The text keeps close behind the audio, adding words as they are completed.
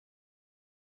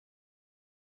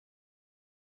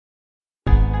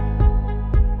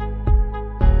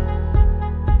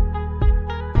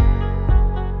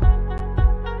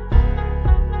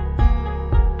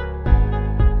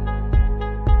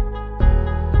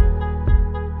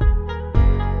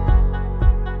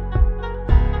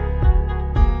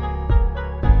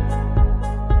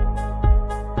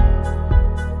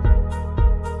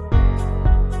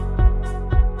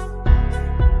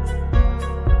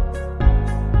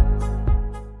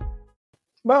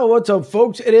Well, what's up,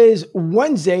 folks? It is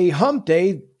Wednesday, hump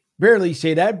day. Barely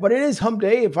say that, but it is hump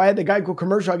day. If I had the Geico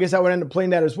commercial, I guess I would end up playing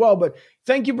that as well. But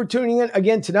thank you for tuning in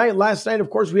again tonight. Last night,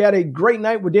 of course, we had a great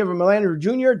night with David Melander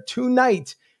Jr.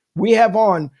 Tonight, we have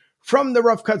on from the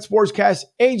Rough Cut Sportscast,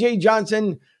 AJ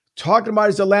Johnson talking about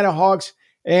his Atlanta Hawks.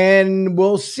 And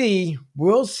we'll see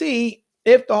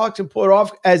if the Hawks can pull it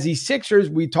off, as the Sixers,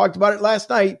 we talked about it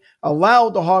last night,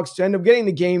 allowed the Hawks to end up getting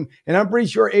the game. And I'm pretty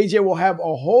sure AJ will have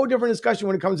a whole different discussion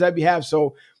when it comes to that behalf.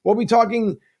 So we'll be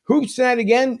talking hoops tonight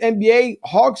again, NBA,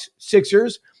 Hawks,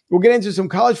 Sixers. We'll get into some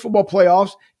college football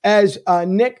playoffs as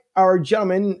Nick, our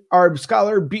gentleman, our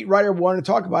scholar, beat writer, wanted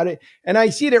to talk about it. And I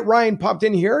see that Ryan popped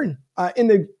in here in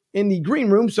the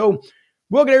green room. So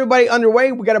we'll get everybody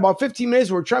underway. We got about 15 minutes.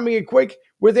 We're trying to make it quick.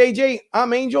 With AJ,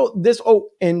 I'm Angel.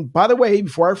 And by the way,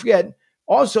 before I forget,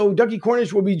 also, Ducky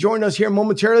Cornish will be joining us here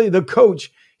momentarily. The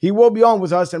coach, he will be on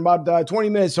with us in about 20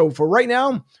 minutes. So for right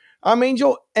now, I'm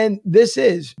Angel, and this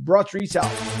is Broad Street South.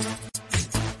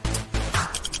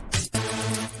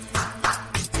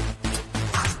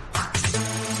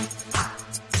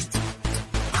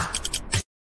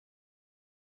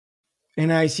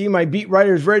 And I see my beat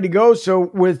writers ready to go.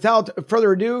 So without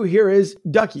further ado, here is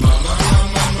Ducky.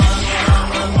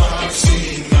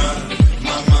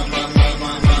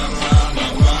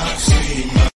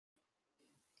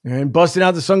 And busting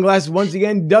out the sunglasses once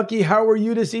again. Ducky, how are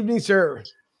you this evening, sir?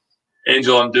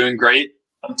 Angel, I'm doing great.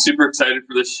 I'm super excited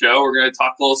for this show. We're going to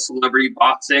talk a little celebrity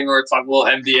boxing. We're going to talk a little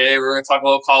NBA. We're going to talk a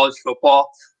little college football.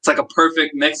 It's like a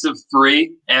perfect mix of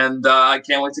three, and I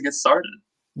can't wait to get started.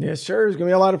 Yes, sir. It's going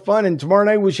to be a lot of fun. And tomorrow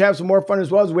night, we should have some more fun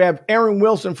as well. As we have Aaron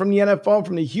Wilson from the NFL,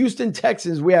 from the Houston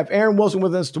Texans. We have Aaron Wilson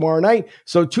with us tomorrow night.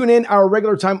 So tune in our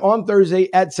regular time on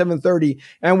Thursday at 7:30.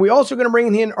 And we're also going to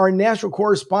bring in our national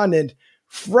correspondent,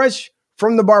 fresh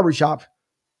from the barbershop.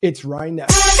 It's Ryan Neff.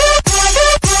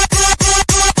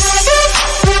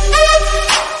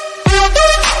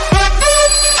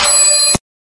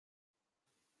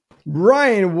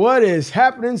 Ryan, what is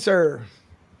happening, sir?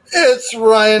 It's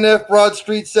Ryan F. Broad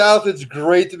Street South. It's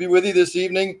great to be with you this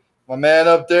evening. My man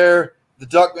up there, the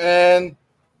Duck Man.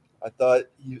 I thought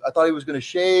he was going to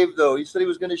shave, though. He said he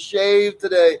was going to shave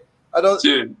today.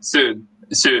 Soon.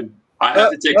 I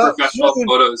have to take professional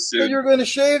photos soon. You're going to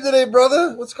shave today,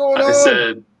 brother? What's going on? I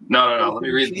said, no. Let me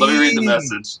read the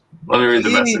message. Let me read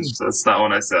the message. That's not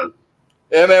what I said.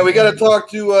 Yeah, man, we got to talk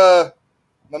to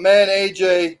my man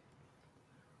AJ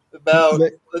about,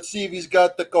 let's see if he's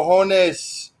got the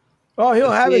cojones. Oh,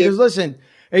 he'll have it. Because listen,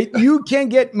 you can't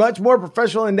get much more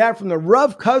professional than that from the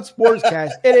Rough Cut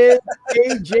Sportscast. It is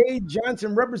AJ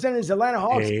Johnson representing his Atlanta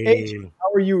Hawks. Hey. AJ,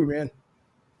 how are you, man?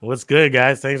 What's good,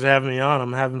 guys? Thanks for having me on.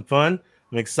 I'm having fun.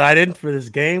 I'm excited for this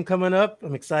game coming up.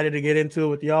 I'm excited to get into it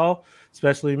with y'all,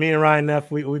 especially me and Ryan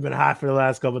Neff. We've been hot for the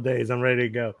last couple of days. I'm ready to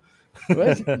go.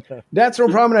 That's no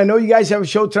problem. And I know you guys have a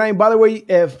show tonight. By the way,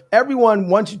 if everyone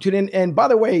wants to tune in, and by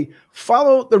the way,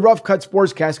 follow the Rough Cut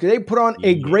Sportscast, because they put on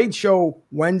a great show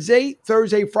Wednesday,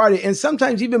 Thursday, Friday, and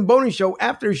sometimes even bonus show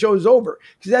after the show is over,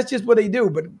 because that's just what they do.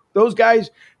 But those guys,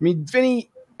 I mean,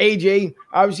 Vinny, AJ,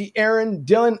 obviously Aaron,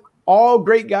 Dylan, all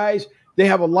great guys. They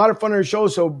have a lot of fun on the show.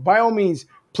 So by all means,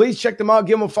 please check them out.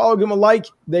 Give them a follow. Give them a like.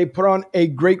 They put on a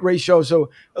great show.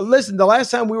 So listen, the last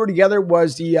time we were together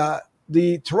was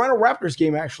the Toronto Raptors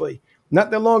game, actually,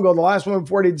 not that long ago, the last one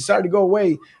before they decided to go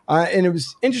away. And it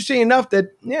was interesting enough that,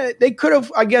 they could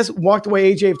have, I guess, walked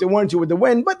away, AJ, if they wanted to with the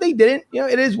win, but they didn't.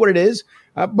 It is what it is.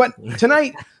 But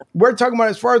tonight, we're talking about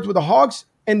as far as with the Hawks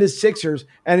and the Sixers.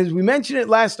 And as we mentioned it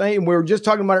last night, and we were just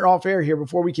talking about it off air here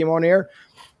before we came on air,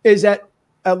 is that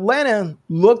Atlanta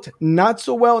looked not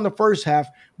so well in the first half,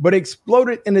 but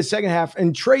exploded in the second half.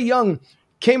 And Trae Young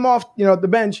came off, the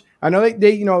bench. I know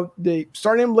they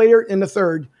started him later in the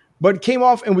third, but came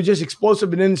off and was just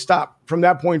explosive and didn't stop from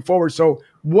that point forward. So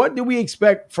what do we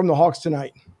expect from the Hawks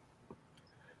tonight?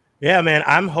 Yeah, man,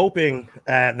 I'm hoping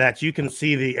that you can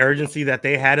see the urgency that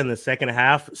they had in the second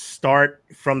half start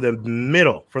from the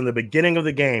middle, from the beginning of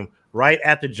the game, right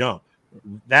at the jump.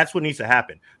 That's what needs to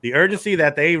happen. The urgency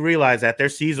that they realized that their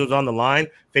season was on the line,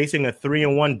 facing a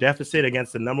 3-1 deficit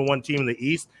against the number one team in the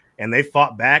East, and they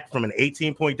fought back from an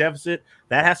 18-point deficit.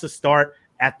 That has to start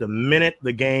at the minute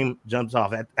the game jumps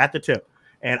off, at the tip.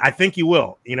 And I think you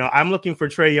will. I'm looking for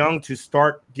Trae Young to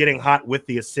start getting hot with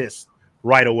the assists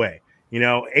right away.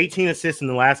 18 assists in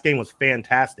the last game was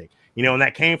fantastic. And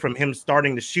that came from him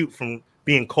starting to shoot from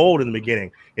being cold in the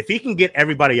beginning. If he can get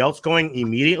everybody else going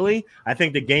immediately, I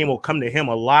think the game will come to him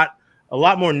a lot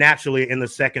more naturally in the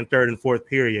second, third, and fourth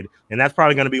period. And that's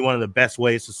probably going to be one of the best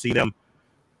ways to see them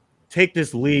take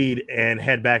this lead and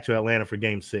head back to Atlanta for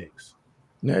Game 6.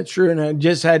 That's true. And I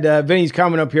just had Vinny's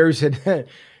comment up here. He said,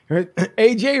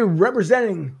 AJ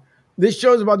representing. This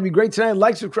show is about to be great tonight.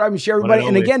 Like, subscribe, and share, everybody.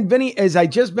 And again, Vinny, as I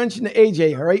just mentioned to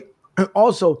AJ, all right?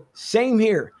 Also, same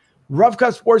here. Rough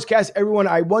Cut Sportscast, everyone.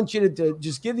 I want you to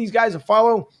just give these guys a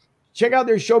follow. Check out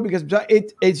their show because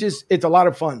it's a lot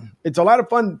of fun. It's a lot of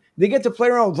fun. They get to play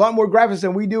around with a lot more graphics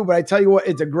than we do, but I tell you what,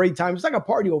 it's a great time. It's like a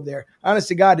party over there, honest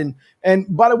to God.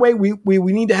 And by the way, we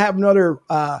need to have another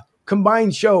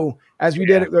combined show as we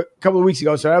did a couple of weeks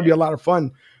ago, so that'll be a lot of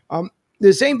fun.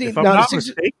 The same thing. If I'm not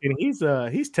mistaken, he's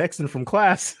texting from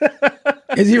class.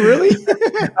 Is he really?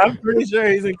 I'm pretty sure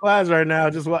he's in class right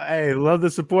now. Hey, love the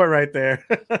support right there.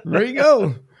 There you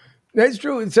go. That's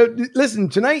true. So listen,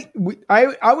 tonight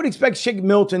I would expect Shake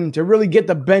Milton to really get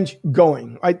the bench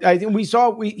going. I think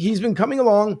he's been coming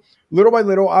along little by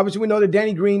little. Obviously, we know that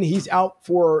Danny Green, he's out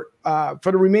for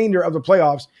the remainder of the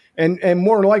playoffs and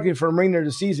more than likely for the remainder of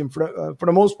the season for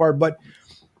the most part. But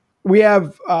we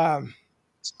have.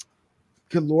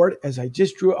 Good Lord, as I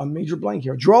just drew a major blank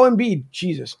here. Joel Embiid,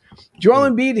 Jesus.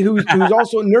 Joel Embiid, who's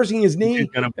also nursing his knee. He's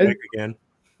going to break again.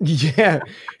 Yeah,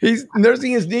 he's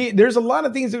nursing his knee. There's a lot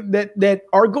of things that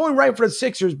are going right for the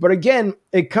Sixers. But again,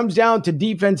 it comes down to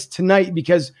defense tonight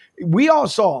because we all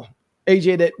saw,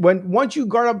 AJ, that once you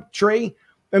guard up Trey,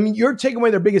 I mean, you're taking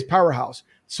away their biggest powerhouse.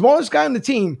 Smallest guy on the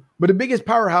team, but the biggest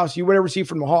powerhouse you would ever see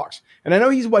from the Hawks. And I know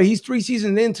he's 3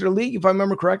 seasons into the league, if I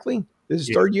remember correctly. This is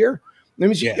his third year. Let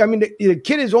me see. Yeah. I mean, the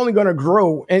kid is only going to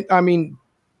grow. And I mean,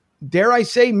 dare I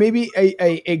say maybe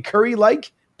a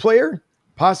Curry-like player,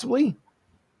 possibly?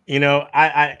 You know,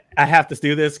 I have to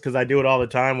do this because I do it all the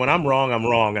time. When I'm wrong,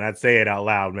 and I'd say it out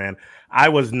loud, man. I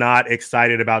was not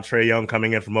excited about Trae Young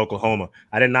coming in from Oklahoma.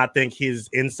 I did not think his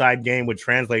inside game would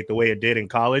translate the way it did in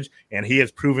college, and he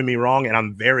has proven me wrong, and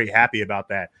I'm very happy about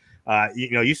that.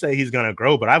 You say he's going to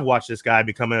grow, but I've watched this guy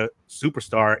become a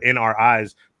superstar in our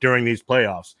eyes during these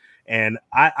playoffs. And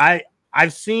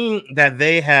I've seen that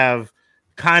they have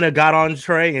kind of got on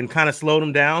Trae and kind of slowed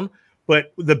him down.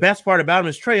 But the best part about him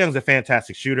is Trae Young's a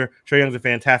fantastic shooter. Trae Young's a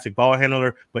fantastic ball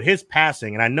handler. But his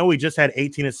passing, and I know he just had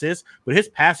 18 assists, but his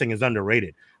passing is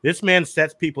underrated. This man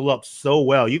sets people up so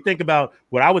well. You think about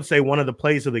what I would say one of the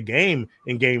plays of the game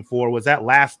in Game 4 was that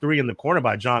last three in the corner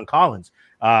by John Collins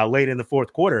late in the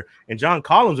fourth quarter. And John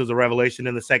Collins was a revelation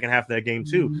in the second half of that game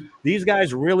too. Mm-hmm. These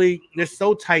guys really, they're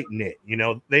so tight-knit. You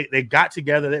know, they got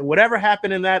together. Whatever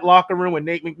happened in that locker room with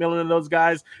Nate McMillan and those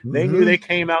guys, they knew they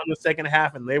came out in the second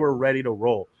half and they were ready to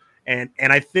roll. And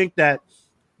I think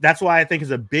that's why I think it's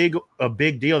a big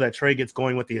deal that Trae gets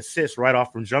going with the assist right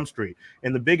off from Jump Street.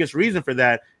 And the biggest reason for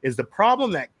that is the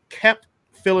problem that kept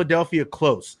Philadelphia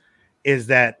close is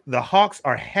that the Hawks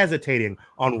are hesitating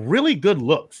on really good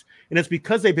looks. And it's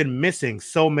because they've been missing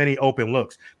so many open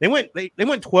looks. They went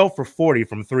 12 for 40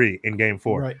 from 3 in Game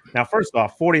 4. Right. Now, first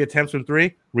off, 40 attempts from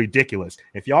 3, ridiculous.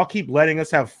 If y'all keep letting us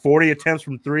have 40 attempts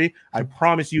from 3, I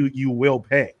promise you will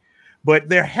pay. But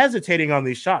they're hesitating on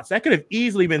these shots. That could have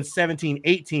easily been 17,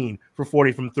 18 for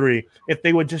 40 from 3 if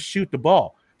they would just shoot the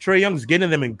ball. Trae Young's getting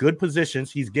them in good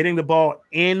positions. He's getting the ball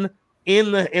in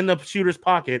the shooter's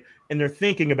pocket, and they're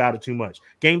thinking about it too much.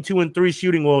 Game 2 and 3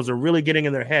 shooting woes are really getting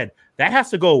in their head. That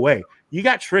has to go away. You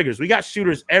got triggers. We got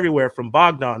shooters everywhere from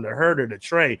Bogdan to Herter to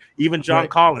Trae, even John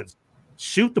Collins.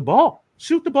 Shoot the ball.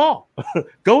 Shoot the ball.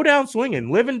 Go down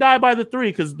swinging. Live and die by the 3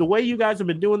 because the way you guys have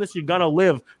been doing this, you're going to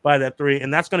live by that 3,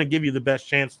 and that's going to give you the best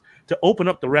chance to open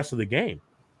up the rest of the game.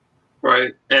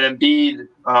 Right. And Embiid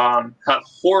had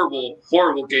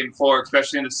horrible Game 4,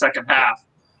 especially in the second half.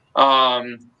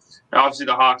 Obviously,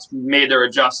 the Hawks made their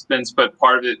adjustments, but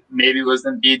part of it maybe was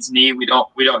Embiid's knee. We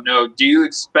don't know. Do you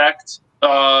expect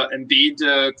Embiid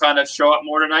to kind of show up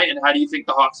more tonight, and how do you think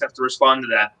the Hawks have to respond to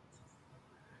that?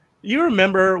 You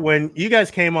remember when you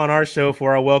guys came on our show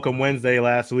for our Welcome Wednesday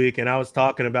last week, and I was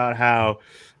talking about how,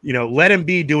 let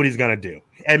Embiid do what he's going to do.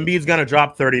 Embiid's going to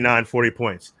drop 39, 40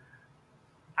 points.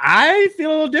 I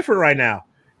feel a little different right now.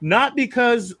 Not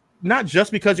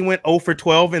just because he went 0 for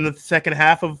 12 in the second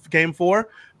half of Game 4,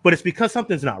 but it's because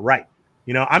something's not right.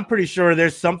 I'm pretty sure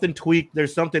there's something tweaked,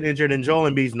 there's something injured, and Joel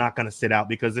Embiid's not going to sit out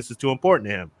because this is too important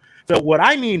to him. So what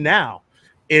I mean now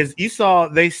is you saw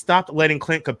they stopped letting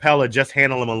Clint Capella just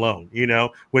handle him alone.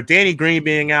 With Danny Green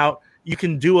being out, you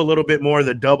can do a little bit more of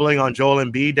the doubling on Joel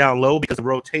Embiid down low because the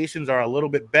rotations are a little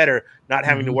bit better, not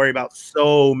having to worry about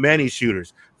so many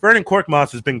shooters. Vernon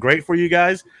Korkmaz has been great for you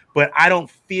guys, but I don't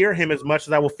fear him as much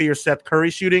as I will fear Seth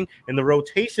Curry shooting. And the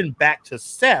rotation back to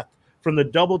Seth from the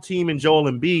double team in Joel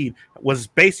Embiid was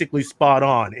basically spot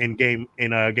on in Game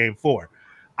 4.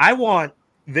 I want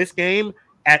this game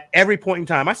at every point in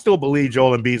time. I still believe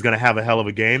Joel Embiid is going to have a hell of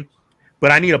a game,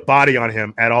 but I need a body on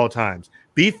him at all times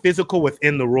be physical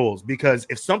within the rules, because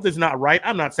if something's not right,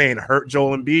 I'm not saying hurt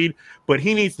Joel Embiid, but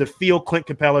he needs to feel Clint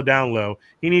Capella down low.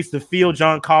 He needs to feel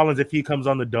John Collins if he comes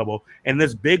on the double. And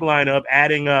this big lineup,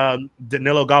 adding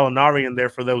Danilo Gallinari in there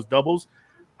for those doubles,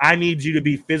 I need you to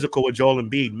be physical with Joel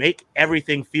Embiid. Make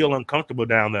everything feel uncomfortable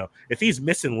down low. If he's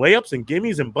missing layups and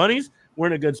gimmies and bunnies, we're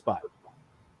in a good spot.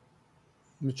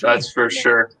 That's for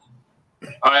sure.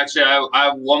 Actually, I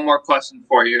have one more question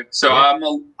for you. So I'm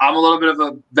a little bit of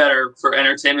a bettor for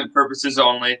entertainment purposes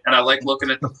only, and I like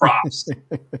looking at the props.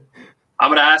 I'm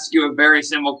going to ask you a very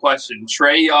simple question.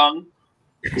 Trae Young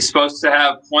is supposed to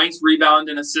have points, rebound,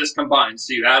 and assist combined.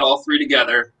 So you add all three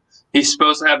together. He's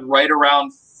supposed to have right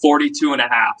around 42.5.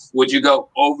 Would you go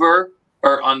over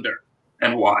or under,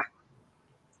 and why?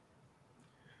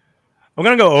 I'm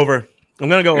going to go over.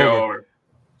 Over.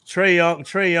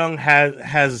 Trae Young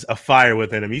has a fire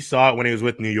within him. You saw it when he was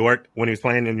with New York, when he was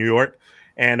playing in New York.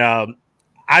 And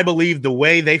I believe the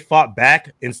way they fought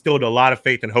back instilled a lot of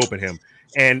faith and hope in him.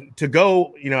 And to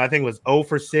go, I think it was 0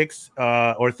 for 6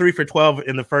 or 3 for 12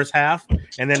 in the first half,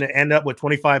 and then to end up with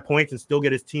 25 points and still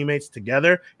get his teammates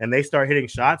together and they start hitting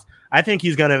shots, I think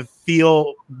he's going to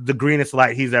feel the greenest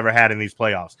light he's ever had in these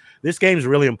playoffs. This game is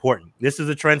really important. This is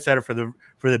a trendsetter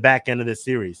for the back end of this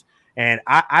series. And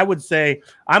I would say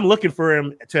I'm looking for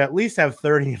him to at least have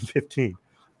 30 and 15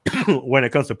 when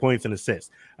it comes to points and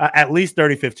assists, at least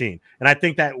 30-15. And I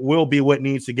think that will be what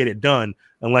needs to get it done,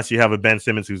 unless you have a Ben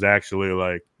Simmons who's actually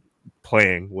like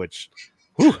playing, which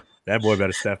that boy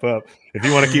better step up. If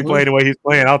you want to keep playing the way he's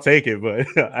playing, I'll take it. But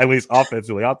at least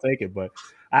offensively, I'll take it. But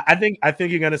I think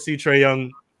you're going to see Trae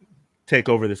Young take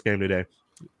over this game today.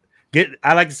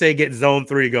 I like to say get zone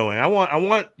 3 going. I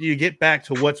want you to get back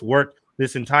to what's worked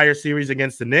this entire series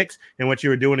against the Knicks and what you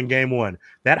were doing in game 1.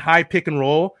 That high pick and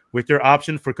roll with your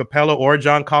option for Capella or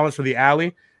John Collins for the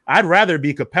alley. I'd rather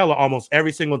be Capella almost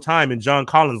every single time and John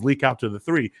Collins leak out to the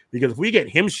 3, because if we get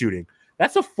him shooting,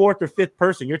 that's a 4th or 5th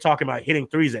person you're talking about hitting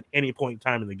threes at any point in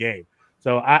time in the game.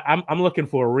 So I'm looking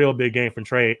for a real big game from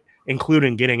Trae,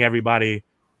 including getting everybody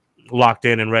locked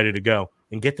in and ready to go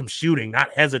and get them shooting, not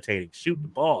hesitating. Shoot the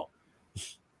ball.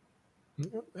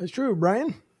 That's true,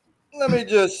 Brian. Let me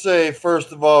just say,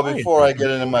 first of all, before I get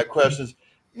into my questions,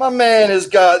 my man has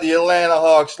got the Atlanta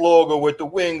Hawks logo with the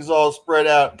wings all spread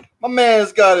out. My man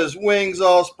has got his wings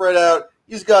all spread out.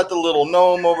 He's got the little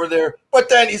gnome over there, but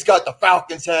then he's got the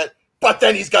Falcons hat, but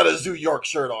then he's got a Zoo York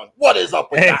shirt on. What is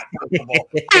up with that, first of all?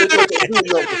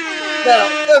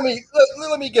 Now,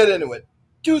 let me get into it.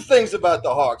 2 things about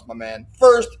the Hawks, my man.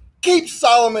 First, keep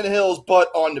Solomon Hill's butt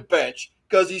on the bench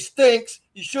because he stinks.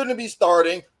 He shouldn't be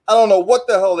starting. I don't know what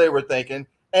the hell they were thinking.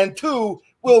 And 2,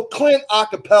 will Clint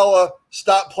Acapella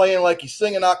stop playing like he's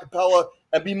singing acapella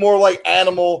and be more like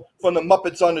Animal from the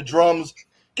Muppets on the drums?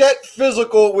 Get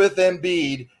physical with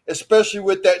Embiid, especially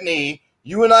with that knee.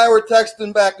 You and I were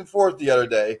texting back and forth the other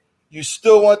day. You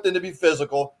still want them to be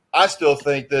physical. I still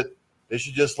think that they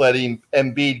should just let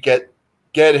Embiid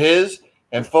get his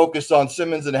and focus on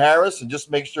Simmons and Harris and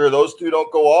just make sure those 2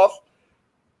 don't go off.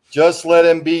 Just let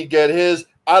Embiid get his.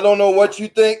 I don't know what you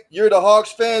think. You're the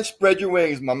Hawks fan. Spread your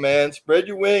wings, my man. Spread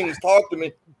your wings. Talk to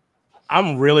me.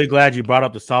 I'm really glad you brought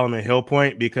up the Solomon Hill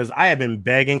point, because I have been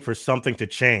begging for something to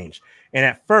change. And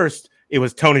at first, it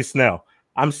was Tony Snell.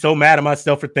 I'm so mad at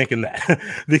myself for thinking that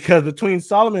because between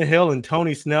Solomon Hill and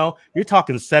Tony Snell, you're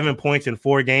talking 7 points in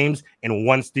 4 games and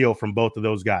 1 steal from both of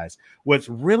those guys. What's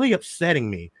really upsetting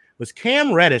me was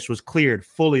Cam Reddish was cleared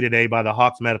fully today by the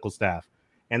Hawks medical staff,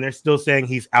 and they're still saying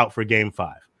he's out for game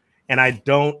 5. And I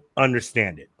don't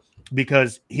understand it,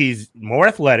 because he's more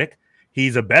athletic.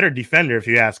 He's a better defender, if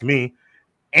you ask me,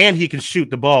 and he can shoot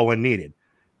the ball when needed.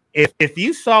 If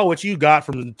you saw what you got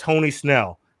from Tony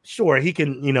Snell, sure, he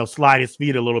can, slide his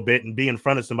feet a little bit and be in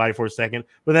front of somebody for a second,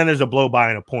 but then there's a blow by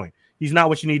and a point. He's not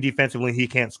what you need defensively. He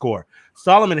can't score.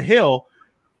 Solomon Hill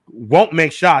won't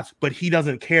make shots, but he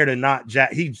doesn't care to not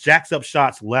jack. He jacks up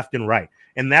shots left and right.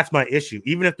 And that's my issue.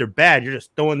 Even if they're bad, you're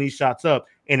just throwing these shots up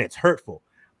and it's hurtful.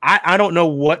 I don't know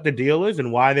what the deal is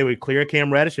and why they would clear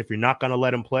Cam Reddish if you're not going to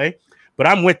let him play, but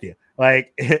I'm with you.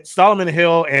 Like Solomon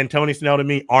Hill and Tony Snell to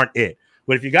me aren't it.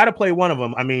 But if you got to play one of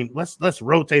them, I mean, let's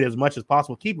rotate as much as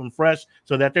possible, keep them fresh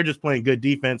so that they're just playing good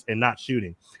defense and not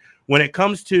shooting. When it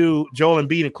comes to Joel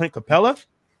Embiid and Clint Capella,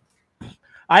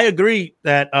 I agree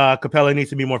that Capella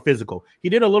needs to be more physical. He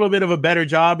did a little bit of a better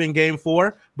job in game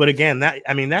 4, but again,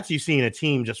 that's you seeing a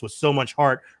team just with so much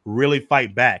heart really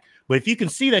fight back. But if you can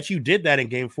see that you did that in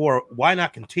game 4, why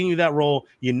not continue that role?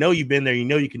 You've been there.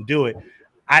 You can do it.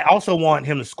 I also want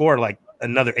him to score like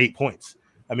another 8 points.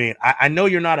 I mean, I know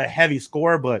you're not a heavy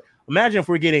scorer, but imagine if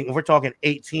we're talking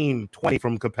 18, 20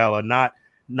 from Capella, not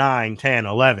 9, 10,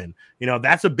 11. You know,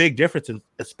 that's a big difference,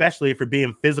 especially if you're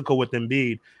being physical with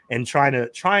Embiid and trying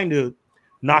to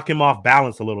knock him off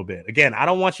balance a little bit. Again, I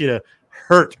don't want you to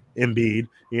hurt Embiid,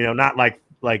 you know, not like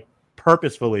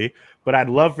purposefully, but I'd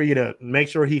love for you to make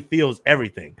sure he feels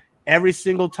everything. Every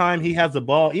single time he has the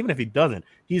ball, even if he doesn't,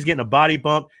 he's getting a body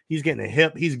bump, he's getting a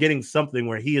hip, he's getting something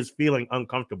where he is feeling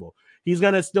uncomfortable. He's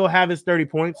going to still have his 30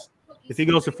 points. If he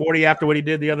goes to 40 after what he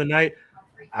did the other night,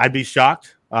 I'd be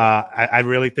shocked. I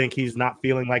really think he's not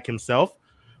feeling like himself.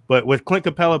 But with Clint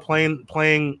Capella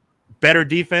playing better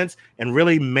defense and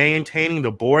really maintaining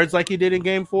the boards like he did in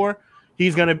Game 4,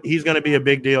 he's gonna be a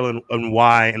big deal in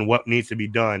why and what needs to be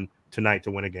done tonight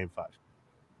to win a Game 5.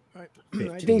 All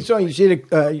right. I think so. You see,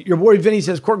 your boy Vinny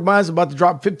says Cork Miles about to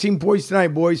drop 15 points tonight,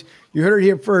 boys. You heard it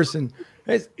here first. And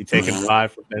you taking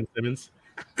 5 for Ben Simmons?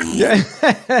 Yeah,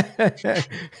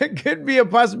 it could be a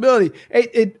possibility.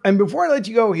 And before I let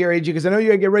you go here, AJ, because I know you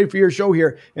got to get ready for your show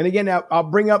here. And again, I'll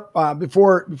bring up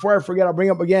before I forget, I'll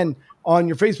bring up again on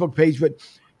your Facebook page. But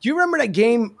do you remember that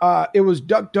game? It was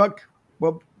Duck.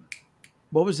 Well,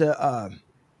 what was it?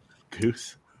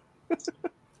 Goose.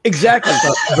 Exactly.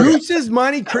 Goose's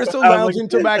Monte Cristo Lounge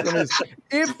and Tobacconist.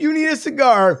 If you need a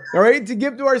cigar, all right, to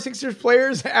give to our Sixers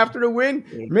players after the win,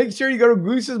 make sure you go to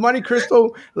Goose's Monte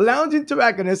Cristo Lounge and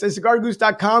Tobacconist at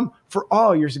cigargoose.com for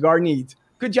all your cigar needs.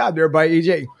 Good job there by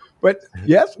AJ. But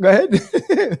yes, go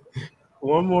ahead.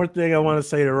 One more thing I want to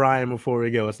say to Ryan before we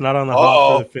go. It's not on the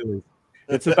hot for the Phillies.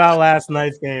 It's about last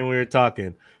night's game we were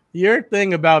talking. Your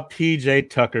thing about PJ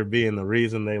Tucker being the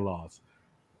reason they lost.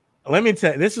 Let me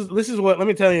tell you, let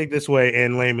me tell you this way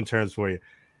in layman terms for you.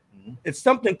 It's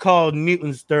something called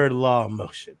Newton's third law of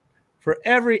motion. For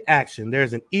every action,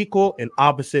 there's an equal and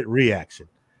opposite reaction.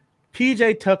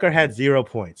 PJ Tucker had 0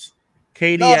 points.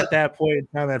 KD at that point in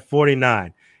time had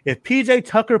 49. If PJ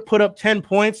Tucker put up 10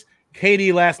 points,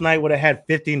 KD last night would have had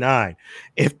 59.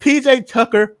 If PJ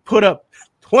Tucker put up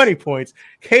 20 points,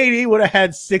 KD would have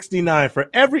had 69. For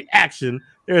every action,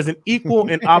 there's an equal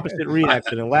and opposite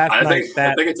reaction. And last night,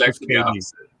 I think it's actually the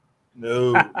opposite.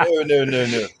 No.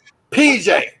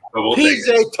 PJ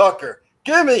Tucker,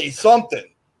 give me something.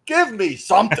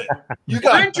 You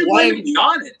got Why aren't you blaming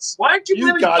Giannis? Why aren't you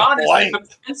blaming Giannis? Like,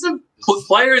 defensive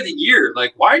player of the year.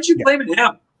 Like, why aren't you blaming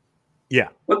him? Yeah.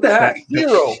 What the heck?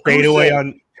 Zero. Fade away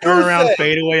on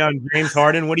James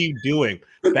Harden. What are you doing?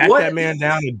 Back that man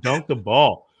down and dunk the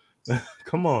ball.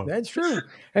 Come on. That's true.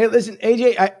 Hey, listen,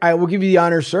 AJ, I will give you the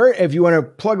honor, sir. If you want to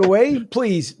plug away,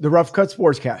 please, the Rough Cut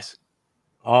Sportscast.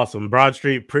 Awesome. Broad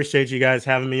Street, appreciate you guys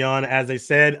having me on. As I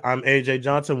said, I'm AJ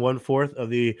Johnson, 1/4 of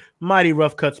the mighty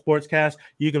Rough Cut Sportscast.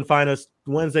 You can find us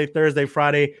Wednesday, Thursday,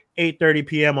 Friday, 8:30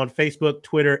 p.m. on Facebook,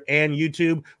 Twitter, and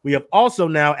YouTube. We have also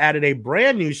now added a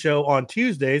brand new show on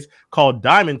Tuesdays called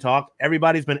Diamond Talk.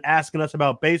 Everybody's been asking us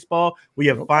about baseball. We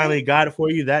have finally got it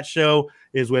for you. That show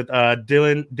is with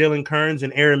Dylan Kearns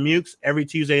and Aaron Mukes every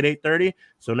Tuesday at 8:30.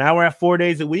 So now we're at 4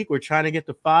 days a week. We're trying to get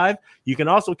to 5. You can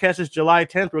also catch us July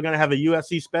 10th. We're going to have a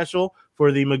UFC special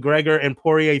for the McGregor and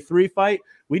Poirier 3 fight.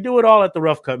 We do it all at the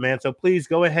Rough Cut, man. So please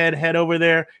go ahead, head over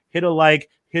there, hit a like,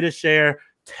 hit a share,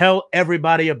 tell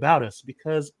everybody about us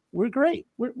because we're great.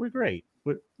 We're great.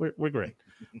 We're great.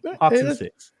 Hawks and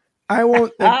 6. I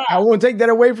won't take that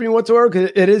away from you whatsoever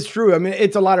because it is true. I mean,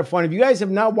 it's a lot of fun. If you guys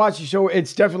have not watched the show,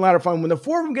 it's definitely a lot of fun. When the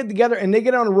 4 of them get together and they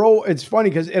get on a roll, it's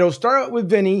funny because it'll start out with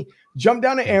Vinny, jump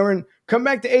down to Aaron, come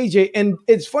back to AJ. And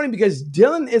it's funny because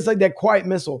Dylan is like that quiet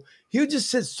missile. He'll just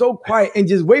sit so quiet and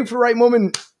just wait for the right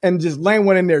moment and just land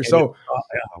one in there. So,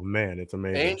 oh man, it's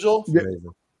amazing. Angel? It's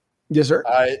amazing. Yes, sir.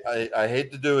 I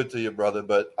hate to do it to you, brother,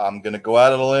 but I'm going to go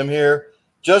out on a limb here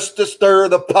just to stir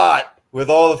the pot with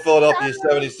all the Philadelphia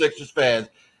 76ers fans.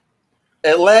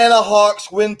 Atlanta Hawks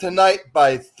win tonight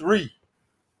by 3.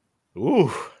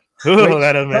 Ooh.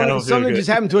 Wait, something just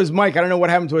happened to his mic. I don't know what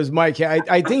happened to his mic.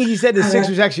 I think he said the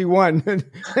Sixers actually won. And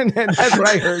that's what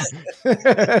I heard.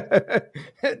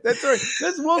 That's right.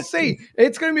 We'll see.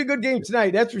 It's going to be a good game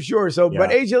tonight. That's for sure. So, But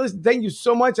AJ, listen, thank you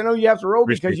so much. I know you have to roll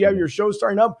because you have your show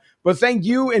starting up. But thank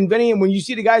you and Vinny. And when you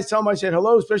see the guys, tell them I said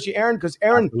hello, especially Aaron, because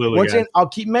Aaron, once again, I'll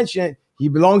keep mentioning it. He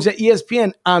belongs at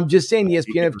ESPN. I'm just saying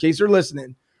ESPN in case they're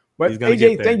listening. But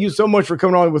AJ, thank you so much for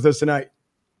coming on with us tonight.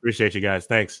 Appreciate you guys.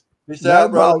 Thanks. Peace out,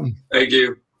 bro. Thank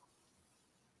you.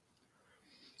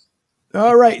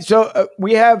 All right. So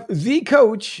we have the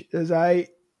coach as I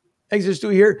exit to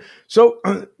here. So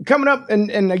coming up,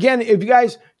 and again, if you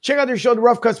guys check out their show, the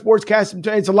Rough Cut Sportscast,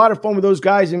 it's a lot of fun with those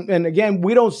guys. And again,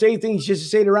 we don't say things just to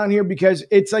say it around here because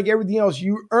it's like everything else.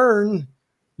 You earn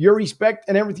your respect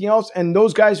and everything else. And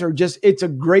those guys are it's a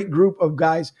great group of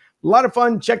guys. A lot of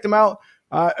fun. Check them out.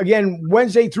 Again,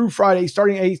 Wednesday through Friday,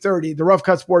 starting at 8:30, the Rough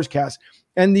Cut Sportscast.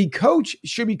 And the coach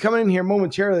should be coming in here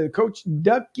momentarily. Coach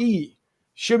Ducky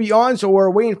should be on, so we're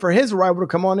waiting for his arrival to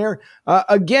come on there.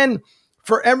 Again,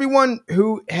 for everyone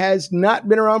who has not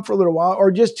been around for a little while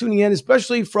or just tuning in,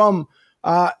 especially from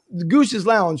Goose's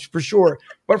Lounge for sure,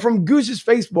 but from Goose's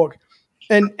Facebook,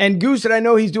 and Goose, that I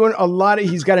know he's doing a lot of,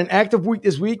 he's got an active week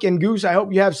this week. And Goose, I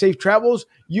hope you have safe travels,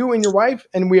 you and your wife.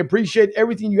 And we appreciate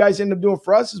everything you guys end up doing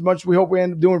for us as much as we hope we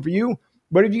end up doing for you.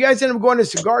 But if you guys end up going to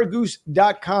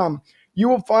cigargoose.com, you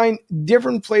will find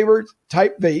different flavored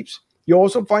type vapes. You'll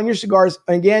also find your cigars.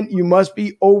 Again, you must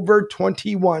be over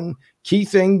 21. Key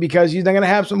thing, because you're not going to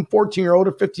have some 14-year-old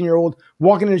or 15-year-old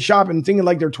walking in the shop and thinking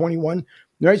like they're 21.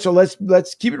 All right, so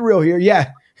let's keep it real here.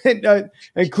 Yeah,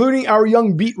 including our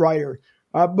young beat writer.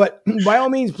 But by all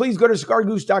means, please go to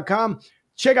cigargoose.com.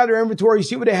 Check out their inventory,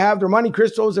 see what they have. Their Monte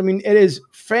Crystals, I mean, it is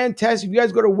fantastic. If you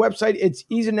guys go to a website, it's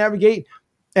easy to navigate.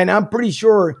 And I'm pretty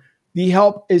sure the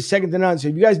help is second to none. So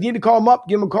if you guys need to call them up,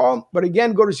 give them a call. But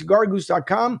again, go to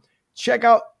cigargoose.com. Check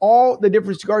out all the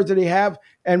different cigars that they have.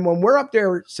 And when we're up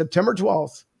there September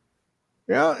 12th,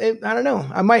 you know, I don't know.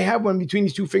 I might have one between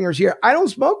these two fingers here. I don't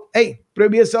smoke. Hey, but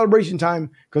it'll be a celebration time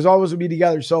because all of us will be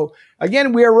together. So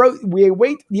again, we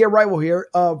await the arrival here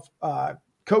of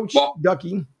Coach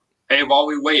Ducky. Hey, while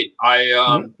we wait,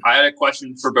 I had a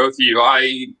question for both of you.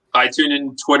 I tuned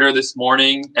in Twitter this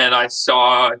morning and I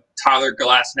saw Tyler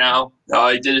Glasnow.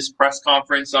 He did his press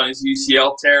conference on his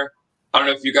UCL tear. I don't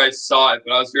know if you guys saw it,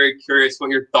 but I was very curious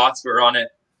what your thoughts were on it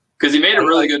because he made a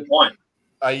really good point.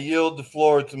 I yield the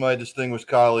floor to my distinguished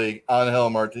colleague, Angel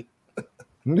Martin.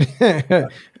 All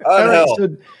right,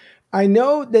 so I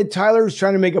know that Tyler is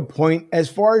trying to make a point as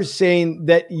far as saying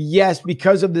that, yes,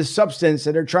 because of the substance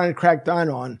that they're trying to crack down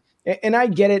on. And I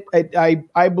get it.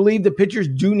 I believe the pitchers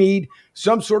do need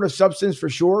some sort of substance for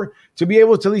sure to be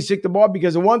able to at least stick the ball,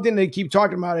 because the one thing they keep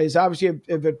talking about is obviously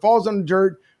if it falls on the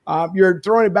dirt, you're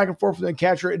throwing it back and forth from the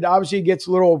catcher. It obviously gets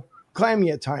a little clammy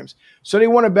at times. So they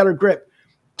want a better grip.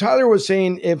 Tyler was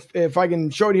saying, if I can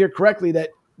show it here correctly, that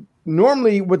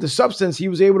normally with the substance, he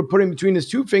was able to put in between his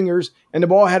two fingers and the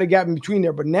ball had a gap in between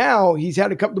there. But now he's had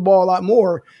to cup the ball a lot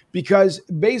more because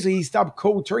basically he stopped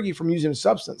cold turkey from using the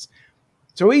substance.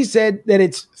 So he said that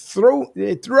it threw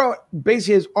out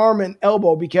basically his arm and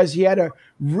elbow because he had to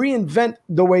reinvent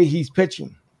the way he's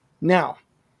pitching. Now,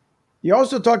 he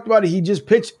also talked about it. He just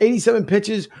pitched 87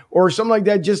 pitches or something like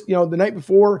that just, the night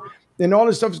before, and all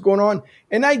this stuff is going on.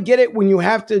 And I get it when you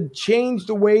have to change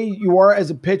the way you are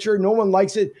as a pitcher. No one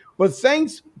likes it. But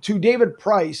thanks to David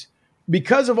Price,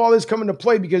 because of all this coming to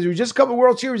play, because it was just a couple of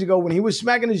World Series ago when he was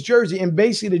smacking his jersey and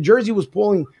basically the jersey was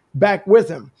pulling back with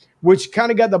him, which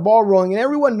kind of got the ball rolling. And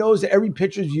everyone knows that every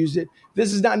pitcher's used it.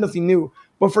 This is not nothing new.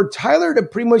 But for Tyler to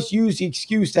pretty much use the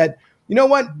excuse that, you know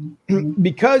what,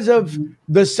 because of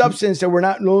the substance that we're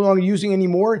no longer using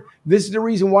anymore, this is the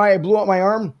reason why I blew out my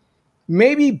arm.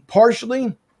 Maybe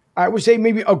partially, I would say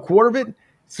maybe a quarter of it,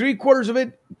 3/4 of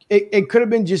it, it could have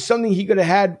been just something he could have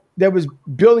had that was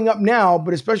building up now,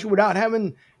 but especially without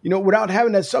having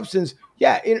that substance,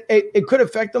 yeah, it could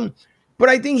affect him. But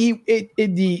I think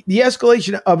the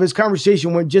escalation of his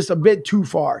conversation went just a bit too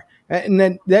far. And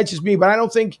then that's just me. But I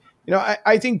don't think,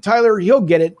 I think Tyler, he'll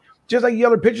get it, just like the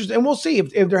other pitchers. And we'll see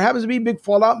if there happens to be a big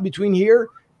fallout between here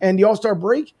and the All-Star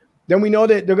break, then we know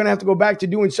that they're going to have to go back to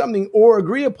doing something or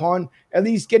agree upon at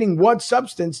least getting one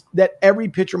substance that every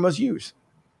pitcher must use.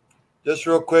 Just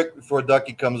real quick before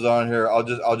Ducky comes on here,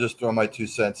 I'll just throw my 2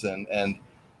 cents in. And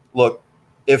look,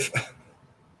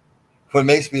 what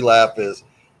makes me laugh is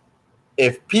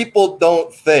if people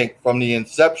don't think from the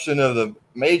inception of the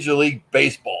Major League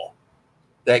Baseball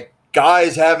that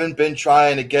guys haven't been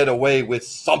trying to get away with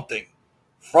something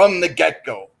from the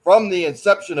get-go, from the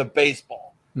inception of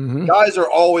baseball. Mm-hmm. Guys are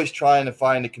always trying to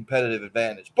find a competitive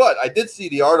advantage. But I did see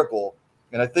the article,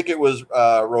 and I think it was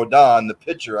Rodon, the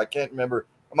pitcher. I can't remember.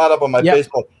 I'm not up on my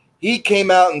baseball. He came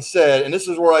out and said, and this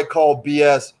is where I call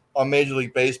BS on Major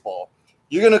League Baseball.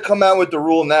 You're going to come out with the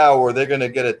rule now where they're going to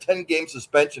get a 10-game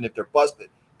suspension if they're busted.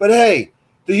 But, hey,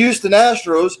 the Houston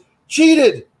Astros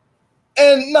cheated,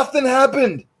 and nothing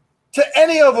happened to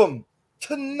any of them,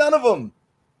 to none of them.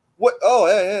 What? Oh,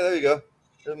 hey, there you go.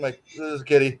 This is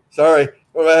Kitty. Sorry.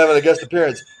 We're having a guest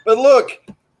appearance. But look,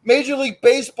 Major League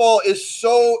Baseball is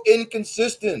so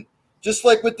inconsistent, just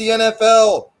like with the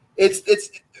NFL. It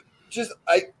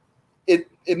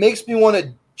makes me want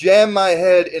to jam my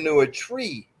head into a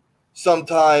tree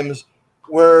sometimes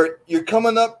where you're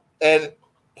coming up, and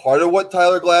part of what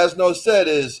Tyler Glasnow said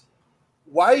is,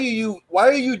 why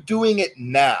are you doing it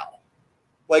now?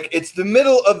 Like, it's the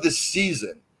middle of the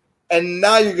season, and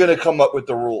now you're going to come up with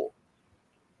the rule.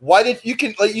 Why did you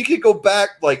can go back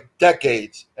like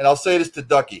decades, and I'll say this to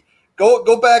Ducky.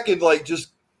 Go back and like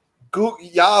just Google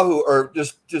Yahoo or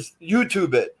just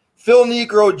YouTube it. Phil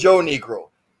Negro, Joe Negro.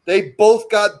 They both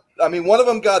got. I mean, one of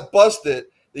them got busted.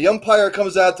 The umpire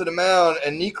comes out to the mound,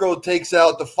 and Negro takes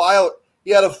out the file. He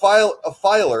had a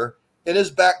filer in his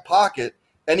back pocket,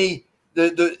 and and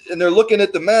they're looking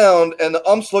at the mound, and the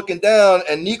ump's looking down,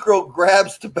 and Negro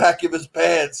grabs the back of his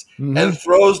pants and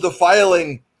throws the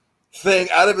filing thing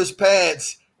out of his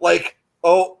pants, like,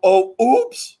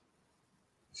 oops.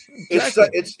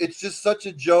 Exactly. It's just such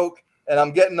a joke, and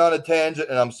I'm getting on a tangent,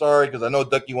 and I'm sorry because I know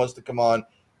Ducky wants to come on,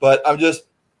 but I'm just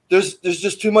there's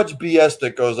just too much BS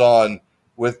that goes on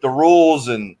with the rules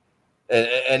and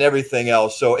everything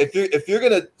else. So if you're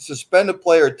gonna suspend a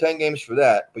player 10 games for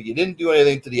that, but you didn't do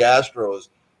anything to the Astros,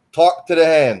 talk to the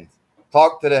hand.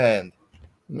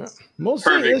 No.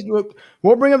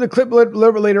 We'll bring up the clip a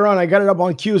little bit later on. I got it up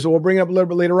on cue, so we'll bring it up a little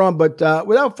bit later on. But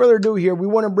without further ado here, we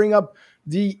want to bring up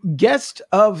the guest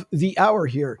of the hour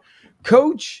here,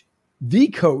 the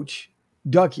coach,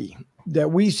 Ducky.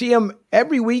 That we see him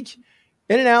every week,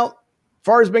 in and out, as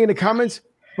far as making the comments.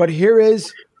 But here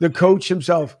is the coach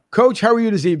himself. Coach, how are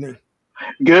you this evening?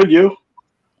 Good, you?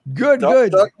 Good.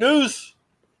 Duck news.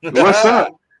 What's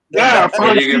up? Yeah,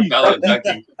 you good fellow,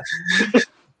 Ducky.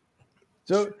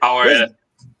 So, how are you?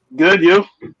 Good, you?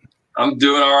 I'm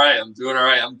doing all right.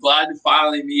 I'm glad to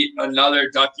finally meet another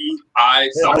Ducky. I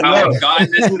somehow have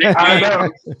gotten this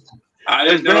nickname. I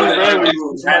didn't know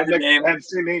that had the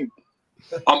name.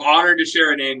 I'm honored to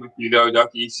share a name with you, though,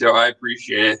 Ducky, so I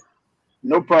appreciate it.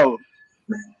 No problem.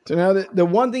 So now the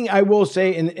one thing I will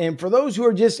say, and for those who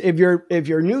are just, if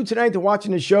you're new tonight to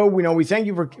watching the show, we thank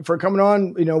you for coming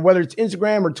on, whether it's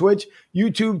Instagram or Twitch,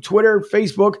 YouTube, Twitter,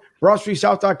 Facebook,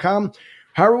 BroadStreetSouth.com,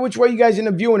 however which way you guys end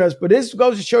up viewing us. But this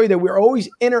goes to show you that we're always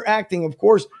interacting, of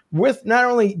course, with not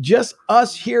only just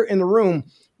us here in the room,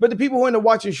 but the people who end up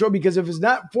watching the show, because if it's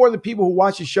not for the people who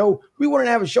watch the show, we wouldn't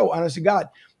have a show, honest to God.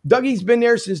 Dougie's been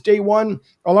there since day one,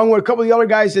 along with a couple of the other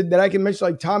guys that I can mention,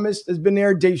 like Thomas has been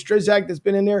there, Dave Strizak that's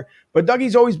been in there. But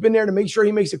Dougie's always been there to make sure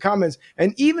he makes the comments.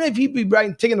 And even if he'd be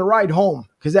taking the ride home,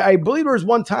 because I believe there was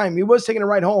one time he was taking a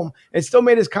ride home and still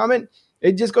made his comment,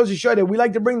 it just goes to show that we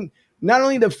like to bring not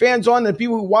only the fans on, the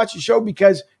people who watch the show,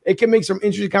 because it can make some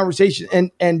interesting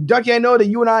conversation. And Ducky, I know that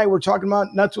you and I were talking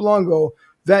about not too long ago,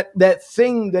 that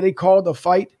thing that they called a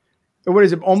fight. What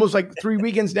is it? Almost like 3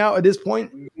 weekends now at this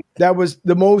point. That was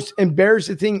the most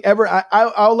embarrassing thing ever.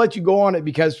 I'll let you go on it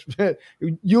because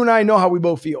you and I know how we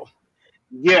both feel.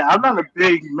 Yeah, I'm not a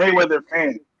big Mayweather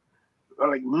fan.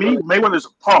 Like me, Mayweather's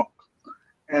a punk.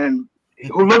 And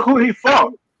look who he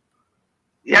fought.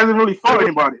 He hasn't really fought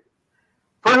anybody.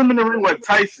 Put him in the ring with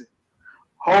Tyson,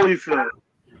 Holyfield,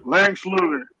 Lennox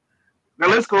Luger. The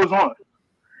list goes on.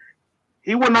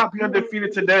 He would not be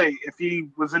undefeated today if he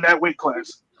was in that weight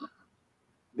class.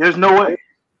 There's no way.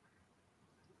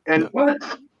 And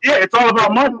yeah, it's all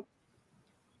about money.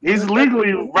 He's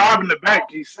legally robbing the bank.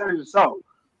 He said it himself.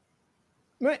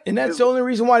 Right. And that's the only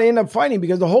reason why they ended up fighting,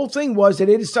 because the whole thing was that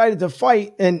they decided to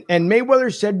fight, and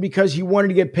Mayweather said because he wanted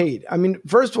to get paid. I mean,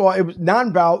 first of all, it was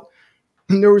non-bout.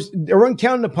 They weren't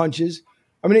counting the punches.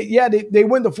 I mean, they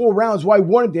went the full rounds. Why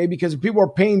wouldn't they? Because people are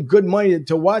paying good money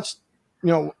to watch,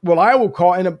 what I will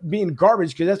call end up being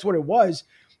garbage, because that's what it was.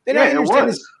 And I understand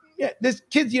this. Yeah, this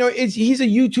kid, he's a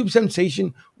YouTube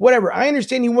sensation, whatever. I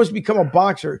understand he wants to become a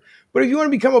boxer, but if you want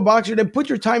to become a boxer, then put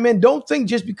your time in. Don't think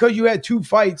just because you had 2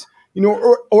 fights,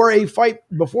 or a fight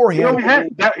beforehand.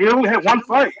 He only had 1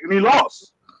 fight, and he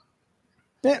lost.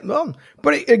 Yeah, well,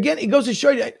 but again, it goes to show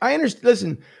you, I understand.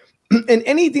 Listen, in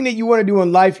anything that you want to do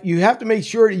in life, you have to make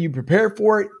sure that you prepare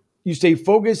for it. You stay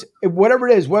focused, whatever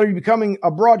it is, whether you're becoming a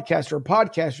broadcaster, a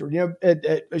podcaster,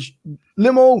 a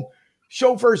limo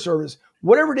chauffeur service.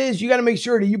 Whatever it is, you got to make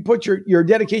sure that you put your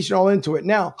dedication all into it.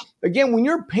 Now, again, when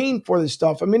you're paying for this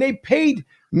stuff, I mean, they paid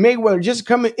Mayweather just to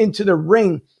come into the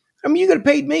ring. I mean, you could have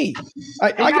paid me.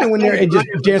 I could have went there and just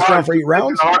danced around for 8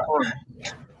 rounds.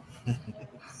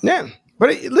 Yeah,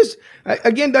 but listen,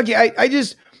 again, Ducky, I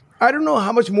don't know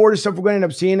how much more of this stuff we're going to end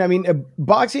up seeing. I mean,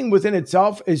 boxing within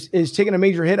itself is taking a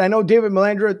major hit. I know David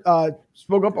Melandra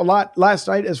spoke up a lot last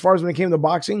night as far as when it came to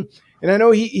boxing, and I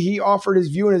know he offered his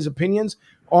view and his opinions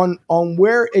on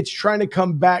where it's trying to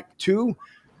come back to.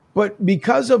 But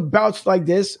because of bouts like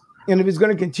this, and if it's going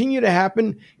to continue to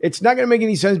happen, it's not going to make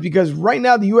any sense, because right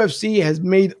now the UFC has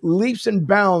made leaps and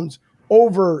bounds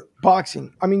over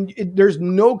boxing. I mean, there's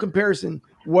no comparison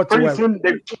whatsoever. Pretty soon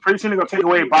they're going to take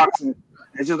away boxing.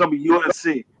 It's just going to be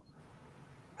UFC.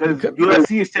 Because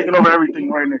UFC is taking over everything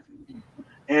right now.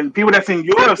 And people that's in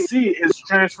UFC is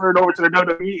transferred over to the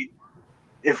WWE.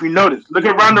 If we notice, look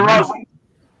at Ronda Rousey.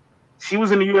 She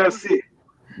was in the UFC.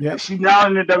 Yeah. She's now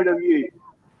in the WWE.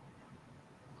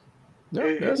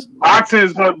 Yeah, boxing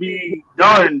is going to be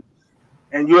done,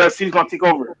 and UFC is going to take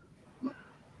over.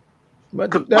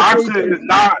 Because boxing is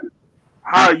not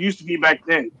how it used to be back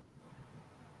then.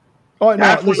 Oh,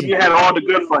 that's when you had all the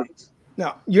good fights.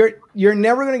 No, you're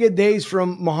never going to get days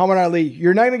from Muhammad Ali.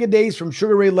 You're not going to get days from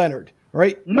Sugar Ray Leonard,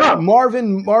 right? No.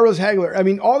 Marvelous Hagler. I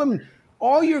mean,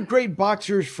 all your great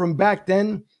boxers from back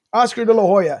then. Oscar De La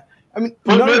Hoya. I mean,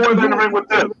 put Mayweather in the ring with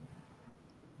them.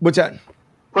 What's that?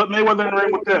 Put Mayweather in the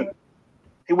ring with them.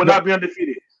 He would not be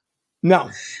undefeated. No.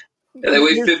 Yeah, they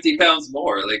weigh 50 pounds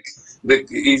more.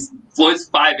 Floyd's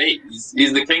 5'8".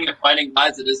 He's the king of fighting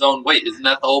guys at his own weight. Isn't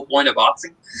that the whole point of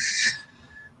boxing?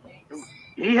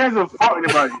 He hasn't fought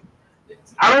anybody.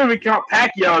 I don't even count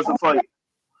Pacquiao as a fight.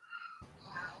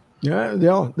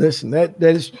 Yeah, listen, that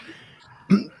is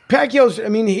Pacquiao's. I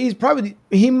mean,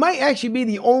 he might actually be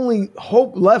the only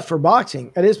hope left for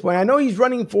boxing at this point. I know he's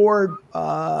running for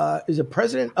is a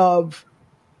president of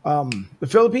the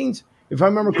Philippines, if I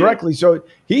remember correctly. So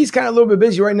he's kind of a little bit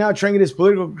busy right now trying to get his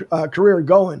political career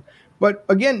going. But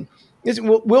again,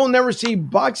 we'll never see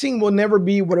boxing. Will never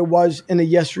be what it was in the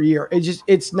yesteryear.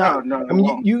 It's not. No, I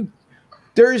mean,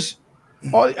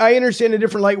 I understand the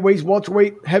different lightweights,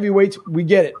 welterweight, heavyweights. We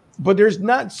get it, but there's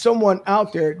not someone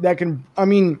out there that can. I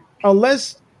mean,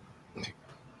 unless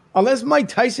Mike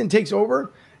Tyson takes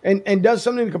over and does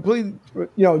something to completely,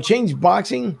 change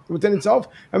boxing within itself.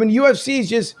 I mean, UFC is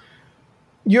just.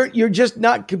 You're just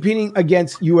not competing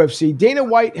against UFC. Dana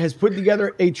White has put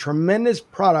together a tremendous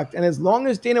product, and as long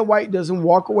as Dana White doesn't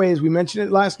walk away, as we mentioned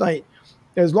it last night,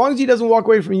 as long as he doesn't walk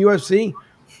away from UFC,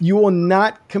 you will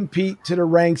not compete to the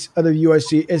ranks of the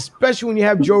UFC, especially when you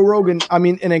have Joe Rogan. I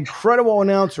mean, an incredible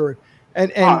announcer,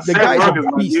 and the guy's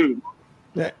a beast.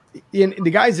 And the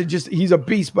guy's he's a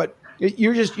beast, but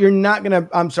you're not gonna.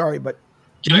 I'm sorry, but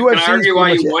can I argue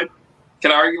why you would?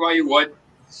 Can I argue why you would?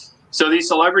 So these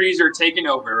celebrities are taking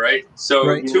over, right? So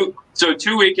right.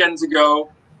 2 weekends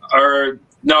ago, it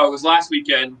was last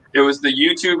weekend. It was the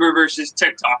YouTuber versus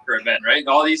TikToker event, right?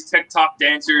 All these TikTok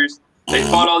dancers, they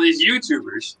fought all these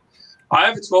YouTubers. I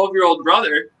have a 12-year-old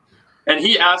brother, and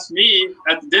he asked me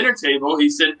at the dinner table, he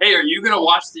said, hey, are you going to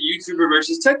watch the YouTuber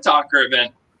versus TikToker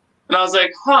event? And I was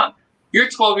like, you're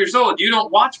 12 years old. You don't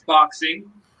watch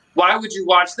boxing. Why would you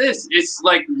watch this? It's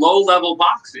like low-level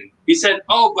boxing. He said,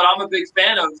 but I'm a big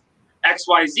fan of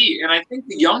XYZ. And I think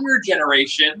the younger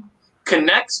generation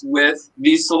connects with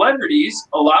these celebrities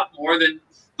a lot more than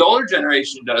the older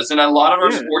generation does. And a lot of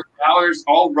our sports powers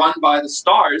all run by the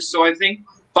stars. So I think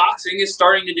boxing is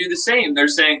starting to do the same. They're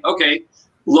saying, okay,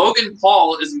 Logan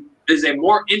Paul is a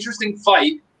more interesting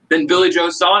fight than Billy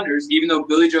Joe Saunders, even though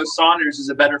Billy Joe Saunders is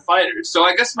a better fighter. So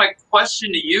I guess my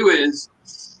question to you is,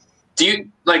 do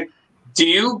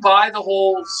you buy the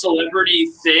whole celebrity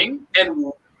thing?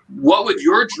 And what would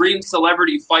your dream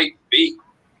celebrity fight be?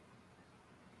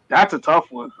 That's a tough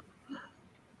one.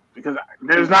 Because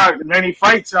there's not many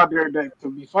fights out there that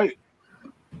can be fight.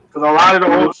 Because a lot of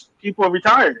the old people are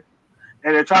retired.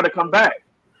 And they're trying to come back.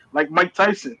 Like Mike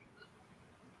Tyson.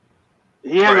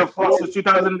 He hasn't fought since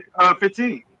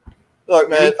 2015. Look,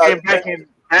 man. He came back in an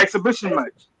exhibition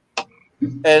match.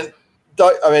 And,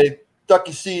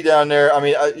 Ducky C down there,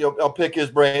 I'll pick his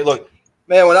brain. Look,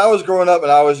 man, when I was growing up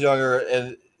and I was younger,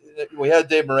 and we had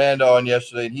Dave Miranda on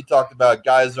yesterday, and he talked about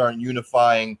guys aren't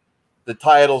unifying the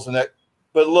titles and that.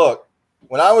 But look,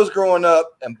 when I was growing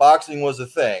up and boxing was a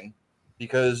thing,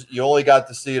 because you only got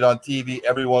to see it on TV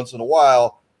every once in a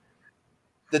while,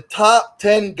 the top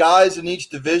 10 guys in each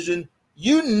division,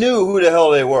 you knew who the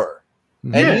hell they were.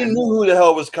 And you knew who the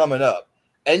hell was coming up.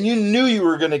 And you knew you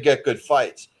were going to get good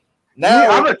fights.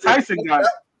 Now I'm a Tyson guy.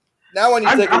 Now when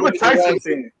you take I'm a Tyson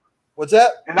fan. What's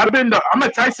that? And I'm a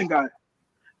Tyson guy.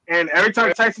 And every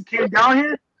time Tyson came down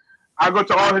here, I go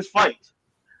to all his fights.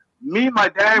 Me and my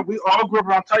dad, we all grew up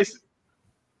around Tyson.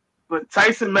 But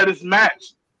Tyson met his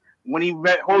match when he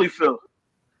met Holyfield.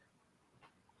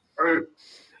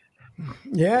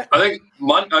 Yeah. I think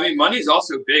money is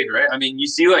also big, right? I mean, you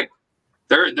see,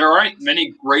 there aren't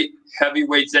many great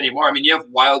heavyweights anymore. I mean, you have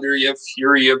Wilder, you have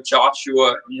Fury, you have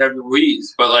Joshua, you have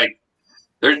Ruiz, but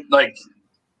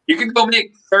you can go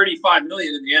make $35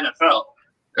 million in the NFL,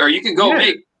 or you can go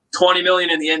make $20 million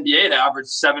in the NBA to average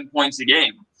 7 points a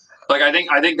game. I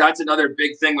think that's another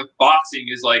big thing with boxing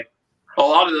is a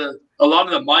lot of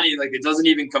the money, it doesn't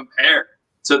even compare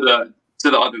to the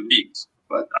other leagues.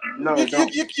 But no,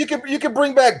 you can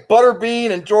bring back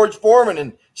Butterbean and George Foreman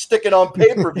and stick it on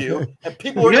pay-per-view, and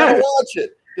people are going to watch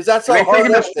it because that's how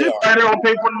hard they are. On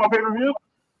pay-per-view.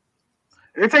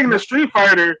 They're taking the Street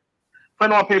Fighter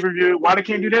putting on pay-per-view. Why they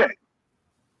can't do that?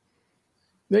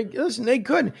 They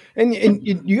could. And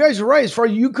you guys are right. As far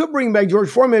as you could bring back George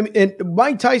Foreman and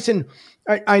Mike Tyson,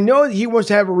 I know he wants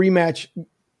to have a rematch.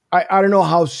 I don't know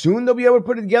how soon they'll be able to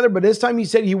put it together, but this time he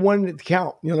said he wanted it to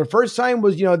count. The first time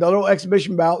was, the little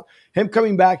exhibition bout, him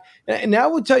coming back. And I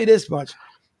will tell you this much,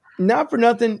 not for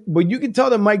nothing, but you can tell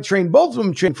that Mike trained, both of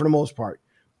them trained for the most part.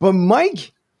 But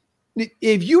Mike,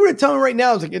 if you were to tell him right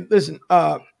now, it's like, listen,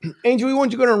 Angel, we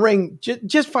want you to go to a ring,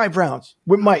 just 5 rounds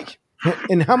with Mike.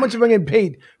 And how much am I getting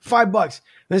paid? $5.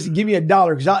 Let's give me $1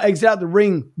 because I'll exit out the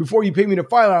ring before you pay me the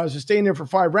 $5 for staying there for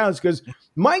 5 rounds. Because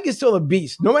Mike is still a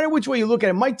beast. No matter which way you look at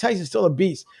it, Mike Tyson's still a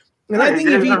beast. And I think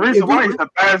there's a reason why he's the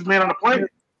baddest man on the planet.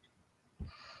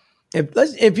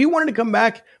 If he wanted to come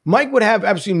back, Mike would have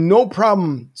absolutely no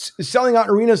problem selling out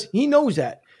arenas. He knows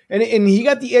that. And he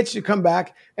got the itch to come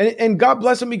back. And God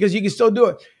bless him because he can still do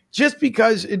it. Just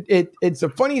because it's the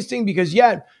funniest thing because,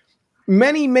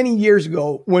 many, many years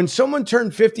ago, when someone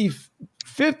turned 50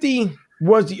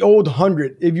 was the old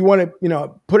 100, if you want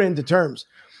to, put it into terms.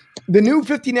 The new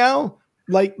 50 now,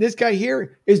 like this guy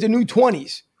here, is the new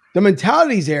 20s. The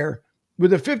mentality's there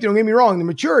with the 50, don't get me wrong, the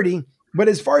maturity, but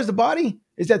as far as the body,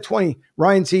 it's at 20.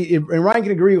 Ryan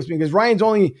can agree with me because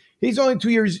he's only 2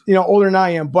 years, older than I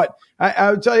am. But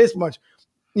I would tell you this much.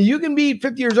 You can be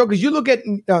 50 years old because you look at,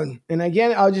 and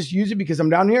again, I'll just use it because I'm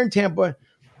down here in Tampa.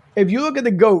 If you look at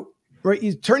the GOAT, right,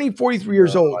 he's turning 43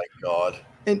 years old. Oh, my God.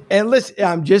 And listen,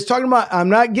 I'm just talking about, I'm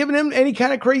not giving him any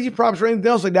kind of crazy props or anything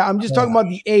else like that. I'm just talking about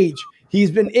the age.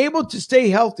 He's been able to stay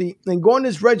healthy and go on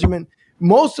this regimen,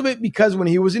 most of it because when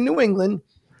he was in New England,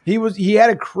 he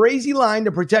had a crazy line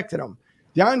that protected him.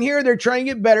 Down here, they're trying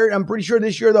to get better. I'm pretty sure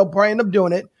this year they'll probably end up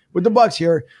doing it with the Bucs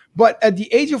here. But at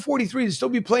the age of 43, to still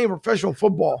be playing professional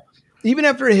football, even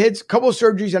after it hits, a couple of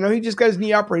surgeries, I know he just got his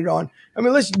knee operated on. I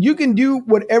mean, listen, you can do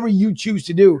whatever you choose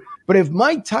to do. But if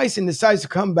Mike Tyson decides to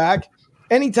come back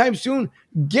anytime soon,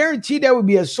 guaranteed that would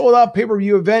be a sold-out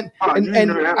pay-per-view event. And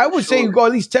I would say you go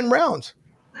at least 10 rounds.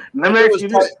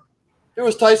 If it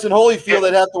was Tyson Holyfield,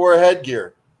 they'd have to wear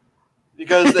headgear.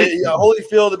 Because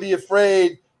Holyfield to be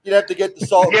afraid, you'd have to get the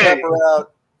salt and pepper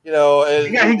out.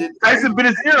 Tyson bit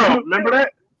his ear off. Remember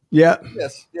that? Yeah.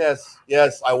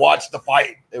 Yes. I watched the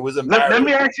fight. It was embarrassing. Let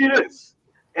me ask you this.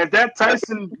 If that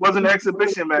Tyson was an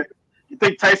exhibition match, you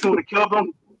think Tyson would have killed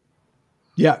him?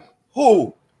 Yeah.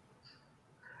 Who?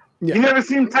 Yeah. You never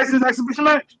seen Tyson's exhibition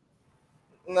match?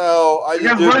 No, I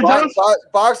didn't.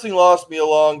 Boxing lost me a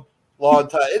long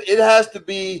time. It has to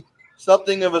be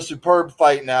something of a superb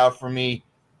fight now for me.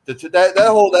 That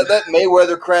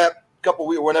Mayweather crap, couple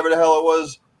weeks, whenever the hell it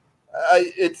was.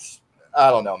 I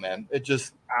don't know, man. It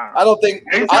just I don't think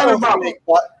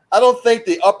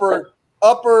the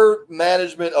upper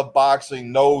management of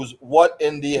boxing knows what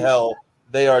in the hell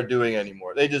they are doing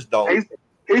anymore. They just don't.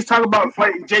 He's talking about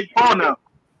fighting Jake Paul now.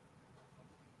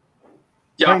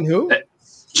 Yeah. Fighting who?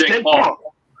 Jake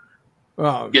Paul.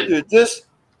 Oh, dude, just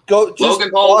go.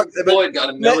 Logan Paul, Floyd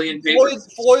got $1 million.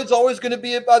 Floyd's always going to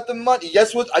be about the money.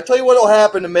 Guess what? I tell you what will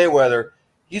happen to Mayweather.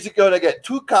 He's going to get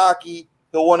too cocky.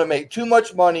 He'll want to make too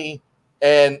much money.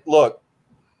 And look,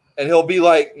 and he'll be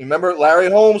like, remember, Larry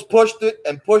Holmes pushed it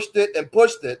and pushed it and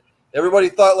pushed it. Everybody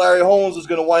thought Larry Holmes was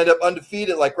going to wind up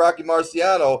undefeated like Rocky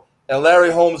Marciano, and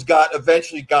Larry Holmes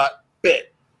eventually got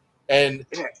bit.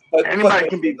 Anybody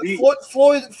can be beat.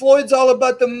 Floyd's all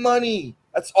about the money.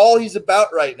 That's all he's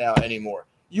about right now anymore.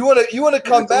 You want to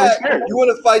come back. You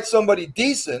want to fight somebody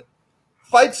decent.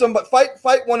 Fight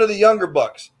one of the younger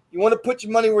bucks. You want to put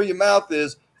your money where your mouth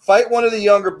is. Fight one of the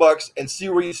younger bucks and see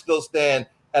where you still stand.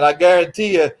 And I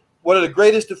guarantee you, one of the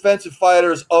greatest defensive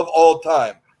fighters of all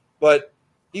time. But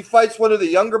he fights one of the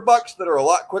younger bucks that are a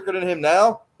lot quicker than him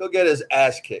now, he'll get his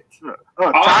ass kicked.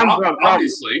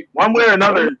 Obviously. One way or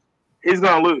another, he's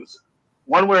going to lose.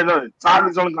 One way or another. Time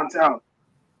is only going to tell.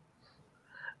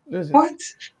 What?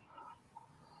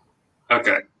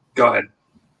 Okay, go ahead.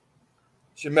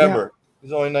 Just remember,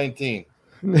 he's only 19.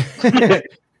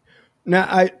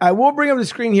 Now, I will bring up the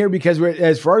screen here because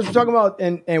as far as we're talking about,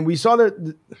 and we saw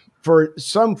that for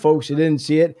some folks who didn't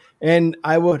see it, and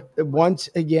I would once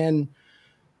again,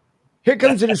 here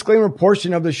comes the disclaimer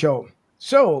portion of the show.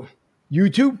 So,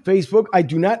 YouTube, Facebook, I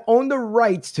do not own the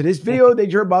rights to this video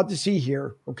that you're about to see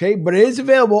here, okay? But it is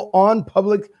available on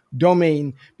public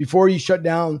domain before you shut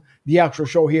down the actual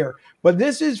show here. But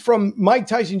this is from Mike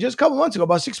Tyson just a couple months ago,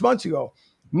 about 6 months ago.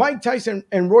 Mike Tyson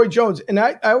and Roy Jones. And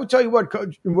I will tell you what,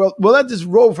 Coach, we'll let this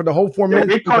roll for the whole 4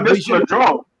 minutes. They call this a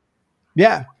draw.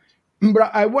 Yeah.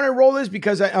 But I want to roll this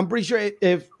because I'm pretty sure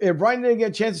if Ryan didn't get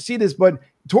a chance to see this, but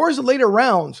towards the later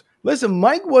rounds, listen,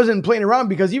 Mike wasn't playing around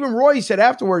because even Roy said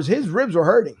afterwards his ribs were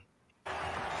hurting.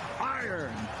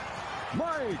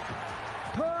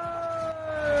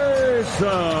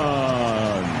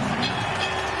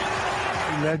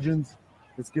 Legends.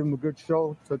 Let's give him a good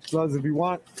show. Touch gloves if you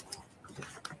want.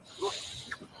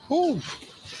 Ooh.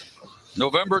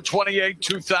 November 28,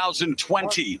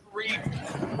 2020.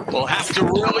 We'll have to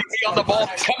really be on the ball.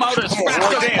 Come out as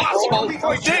fast as possible.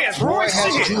 Roy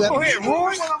has two. Go ahead,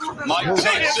 Roy. Mike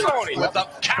Tyson with the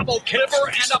camel kiver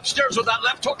and upstairs with that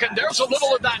left hook. And there's a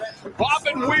little of that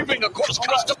bobbin weaving, of course,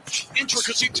 custom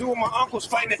intricacy. Two of my uncles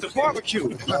fighting at the barbecue.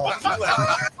 12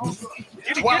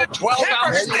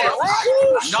 ounces.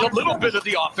 Not a little bit of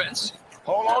the offense.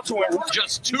 Hold on to it.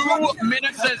 Just 2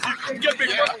 minutes.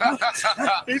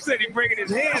 He said he's bringing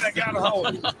his hand. I got to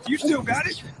hold it. You still got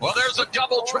it? Well, there's a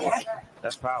double try.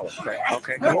 That's power.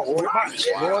 Okay. Come on, Roy.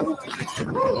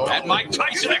 And Mike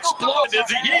Tyson exploded.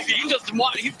 He doesn't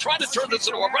want. He's trying to turn this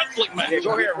into a wrestling match.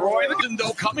 Go ahead, Roy.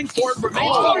 Though coming forward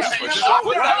remains focused with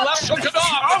that left hook it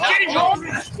off. Okay,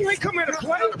 you ain't coming to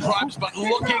play. Props, but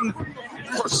looking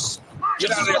for.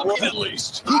 Get out of there, at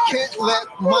least. He can't let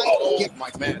Mike get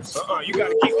Mike, man. You got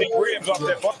to keep the ribs off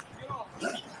that butt.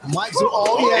 Mike's.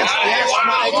 Oh, yes,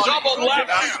 Mike. Double left.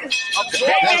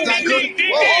 That's not good.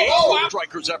 Whoa.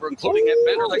 Strikers ever, including Ed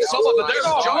Benner. Like some of it, there's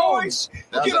Jones.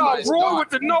 Get off Roy with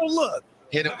the no look.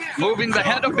 Hit him. Moving the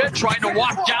head a bit, trying to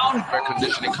walk down. Air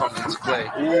conditioning comes into play.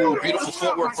 Ooh, beautiful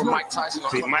footwork from Mike Tyson.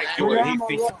 Mike doing he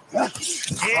the left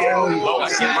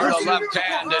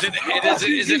hand.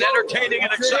 Is it entertaining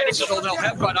and exciting? So they'll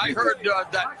have, but I heard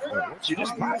that. You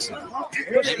just boxing. Amen.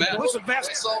 Use that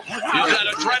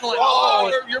adrenaline. Oh,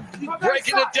 you're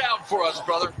breaking it down for us,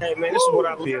 brother. Hey, man, this is what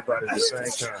I feel about it at the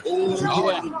same time. Oh,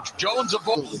 and Jones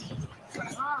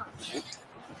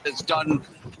has done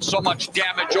so much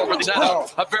damage over the set.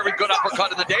 A very good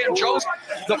uppercut of the day. And Jones,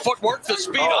 the footwork, the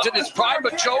speed is in his prime,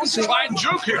 but Jones trying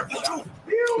juke here.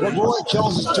 What Roy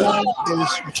Jones is doing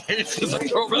is he's a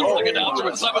pro wrestling announcer,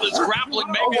 and some of this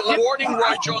grappling may be rewarding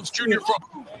Roy Jones Jr.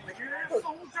 from.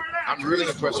 I'm really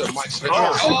impressed with Mike Smith.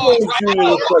 Looks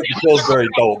like he feels very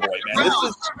dull right now.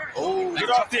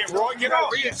 Get off there, Roy. Get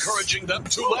off. Re-encouraging them.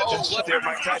 2 legends left there.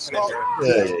 Mike Tyson is there.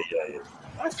 Yeah.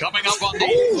 Coming up on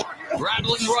the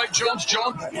rattling Roy Jones.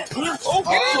 Oh,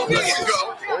 there you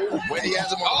go. When he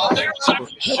has him on. There's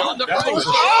Sean the Bruce.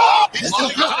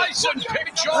 Mike Tyson,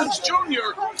 Pete Jones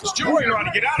Jr. Roy, trying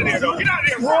to get out of there, though. Get out of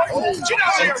there, Roy. Get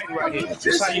out of there. Right here.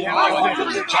 This how you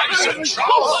handle it. Tyson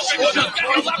Charles with the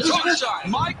left hook side.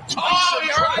 Mike Tyson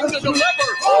trying to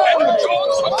deliver. And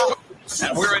Jones.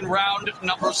 And we're in round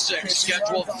number 6,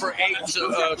 scheduled for 8.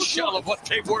 A shell of what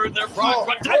they were in their prime.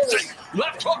 But Tyson,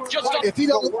 left hook just up. if he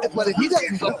doesn't,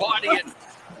 The body and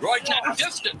right at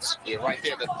distance. Yeah, right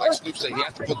there. Like Snoop said, he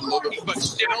has to put the logo. But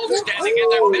still standing in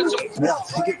there, missing.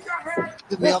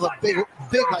 the other big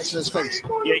ice in his face.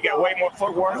 Yeah, you got way more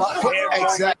footwork.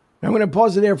 Exactly. I'm going to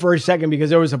pause it there for a second because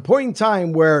there was a point in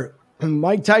time where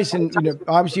Mike Tyson,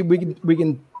 obviously we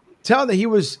can tell that he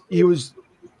was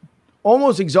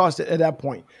almost exhausted at that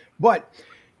point. But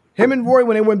him and Roy,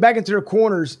 when they went back into their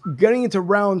corners, getting into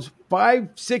rounds 5,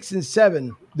 6, and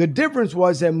 7, the difference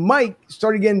was that Mike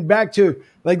started getting back to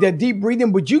like that deep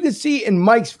breathing. But you could see in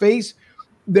Mike's face,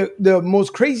 the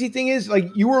most crazy thing is like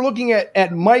you were looking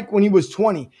at Mike when he was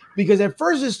 20, because at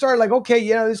first it started like, okay,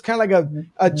 this is kind of like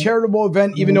a charitable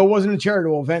event, even though it wasn't a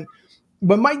charitable event.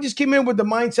 But Mike just came in with the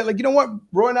mindset like, you know what,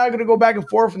 Roy and I are going to go back and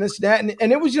forth and this and that.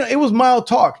 And it was, it was mild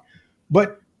talk.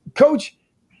 But Coach,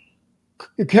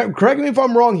 correct me if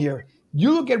I'm wrong here.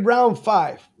 You look at round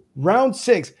 5, round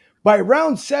 6. By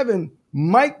round 7,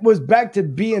 Mike was back to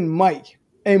being Mike.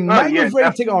 And Mike was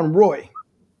ready to take on Roy.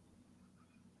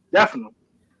 Definitely.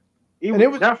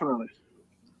 Definitely.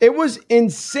 It was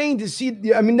insane to see.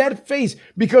 That face,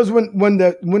 because when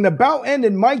the bout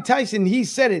ended, Mike Tyson, he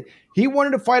said it. He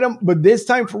wanted to fight him, but this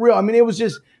time for real. It was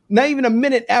just not even a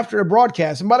minute after the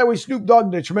broadcast. And by the way, Snoop Dogg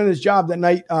did a tremendous job that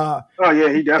night.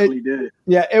 He definitely did.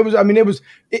 Yeah, it was.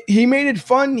 He made it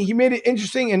fun. He made it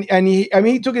interesting, and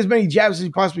he took as many jabs as he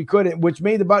possibly could, which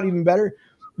made the bout even better.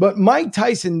 But Mike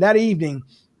Tyson that evening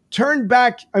turned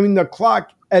back, the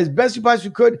clock as best he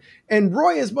possibly could. And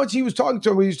Roy, as much as he was talking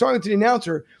to him, he was talking to the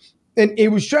announcer, and he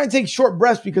was trying to take short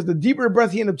breaths because the deeper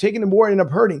breath he ended up taking, the more it ended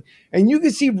up hurting. And you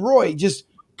could see Roy just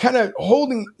kind of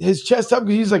holding his chest up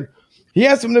because he's like, he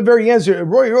asked him at the very end, so,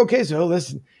 Roy, you're okay? So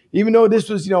listen, even though this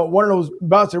was, one of those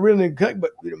bouts that really didn't connect,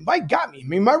 but Mike got me.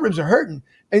 My ribs are hurting.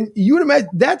 And you would imagine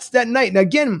that's that night. Now,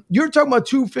 again, you're talking about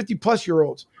 2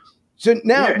 50-plus-year-olds. So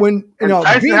now when,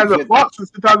 Tyson has a box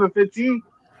since 2015.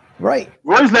 Right.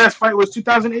 Roy's last fight was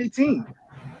 2018.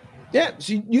 Yeah,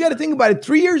 so you got to think about it.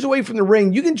 3 years away from the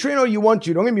ring, you can train all you want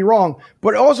to. Don't get me wrong,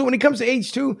 but also when it comes to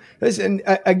age 2, listen.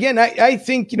 Again, I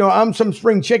think I'm some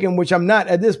spring chicken, which I'm not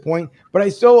at this point. But I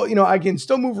still, I can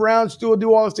still move around, still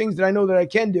do all the things that I know that I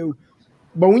can do.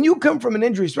 But when you come from an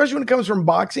injury, especially when it comes from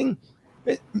boxing,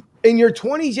 in your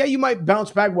 20s, yeah, you might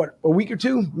bounce back a week or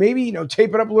two, maybe.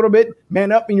 Tape it up a little bit,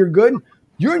 man up, and you're good.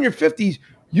 You're in your 50s.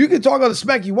 You can talk all the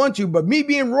smack you want to, but me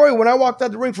being Roy, when I walked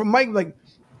out the ring from Mike, like,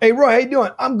 hey, Roy, how you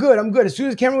doing? I'm good. As soon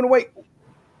as the camera went away,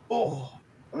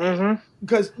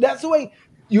 because that's the way.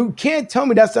 You can't tell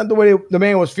me that's not the way the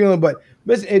man was feeling. But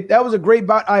listen, that was a great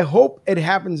bout. I hope it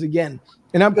happens again,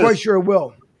 and I'm quite sure it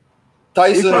will.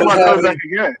 Tyson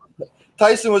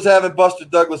was having Buster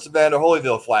Douglas, Evander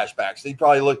Holyfield flashbacks. He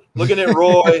probably looking at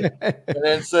Roy and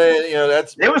then saying,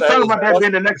 They was talking about that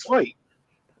being the next fight.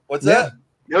 What's that?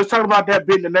 They was talking about that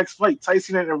being the next fight.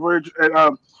 Tyson and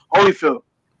Holyfield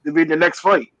to be the next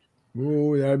fight.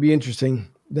 Ooh, that would be interesting.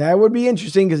 That would be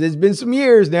interesting because it's been some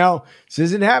years now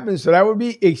since it happened. So that would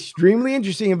be extremely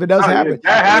interesting if it does happen.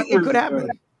 It could happen.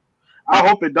 I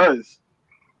hope it does.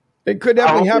 It could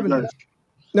definitely happen.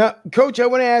 Now, Coach, I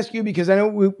want to ask you because I know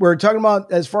we're talking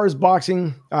about as far as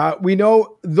boxing. We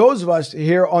know those of us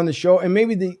here on the show, and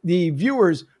maybe the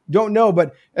viewers don't know,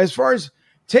 but as far as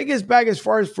take us back as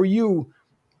far as for you,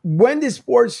 when did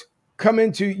sports come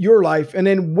into your life, and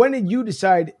then when did you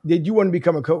decide that you want to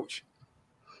become a coach?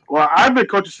 Well, I've been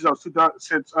coaching since I was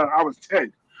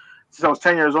 10. Since I was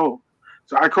 10 years old.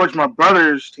 So I coached my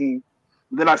brother's team.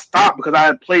 Then I stopped because I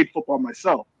had played football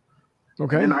myself.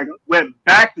 Okay. And I went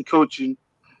back to coaching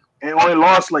and only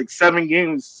lost like 7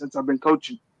 games since I've been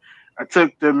coaching. I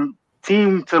took the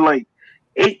team to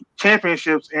 8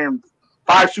 championships and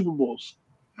 5 Super Bowls.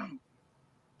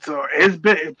 So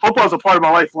football's a part of my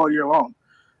life all year long.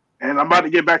 And I'm about to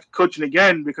get back to coaching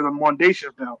again because I'm on day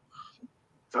shift now.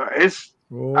 So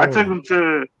I took them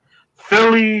to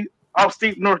Philly,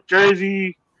 upstate North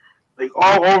Jersey,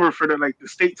 all over for the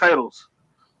state titles.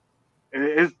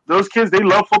 And those kids, they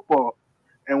love football.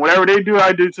 And whatever they do,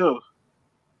 I do too.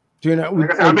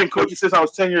 I've been coaching since I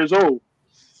was 10 years old.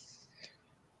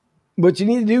 What you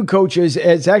need to do, Coach, is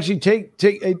actually take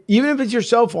even if it's your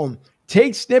cell phone,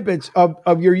 take snippets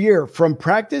of your year from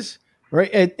practice,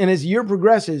 right? And as the year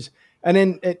progresses, and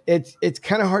then it's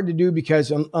kind of hard to do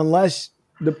because unless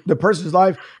the person's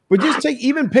live, but just take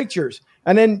even pictures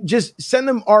and then just send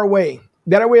them our way.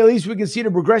 That way, at least we can see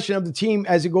the progression of the team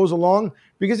as it goes along,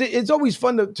 because it's always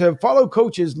fun to follow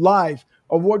coaches live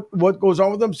of what goes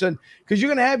on with them. So, because you're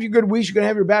going to have your good weeks, you're going to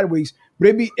have your bad weeks, but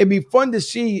it'd be fun to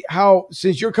see how,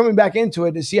 since you're coming back into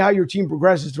it, to see how your team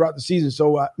progresses throughout the season.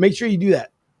 So make sure you do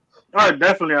that. All right,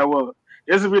 definitely I will.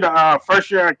 This will be the first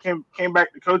year I came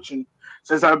back to coaching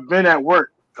since I've been at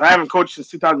work. I haven't coached since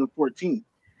 2014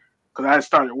 because I had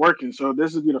started working. So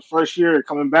this will be the first year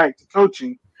coming back to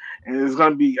coaching. And it's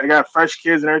going to be, I got fresh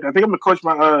kids and everything. I think I'm going to coach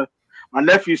my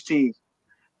nephew's team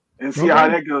and see how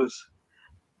that goes.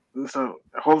 So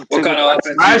hopefully,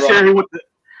 last year he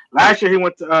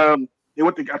went to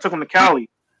I took him to Cali.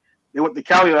 They went to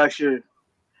Cali last year.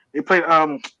 They played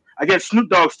I guess Snoop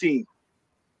Dogg's team.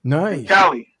 Nice.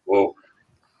 Cali. Whoa.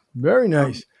 Very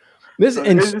nice. Listen,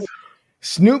 and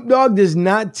Snoop Dogg does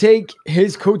not take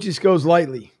his coaching skills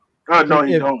lightly. Oh, no,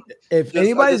 he don't. If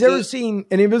anybody's ever seen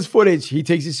any of his footage, he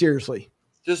takes it seriously.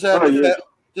 Just have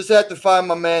to find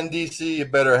my man DC a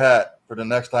better hat for the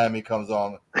next time he comes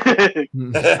on. I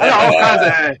got all kinds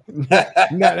of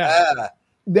hats. No.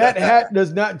 That hat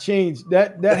does not change.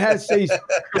 That hat stays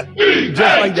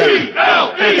just like that.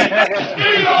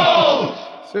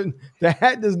 So the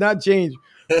hat does not change.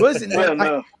 Listen,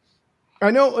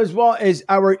 I know as well as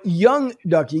our young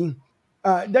Ducky.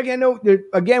 Ducky, I know that,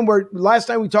 again, last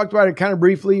time we talked about it kind of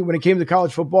briefly when it came to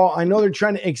college football. I know they're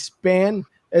trying to expand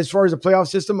as far as the playoff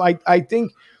system. I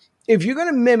think if you're going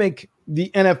to mimic the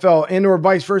NFL and or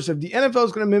vice versa, if the NFL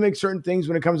is going to mimic certain things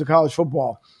when it comes to college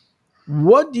football,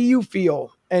 what do you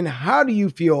feel and how do you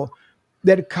feel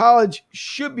that college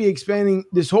should be expanding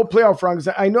this whole playoff round?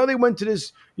 Because I know they went to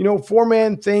this,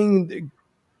 4-man thing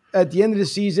at the end of the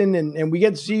season, and we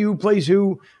get to see who plays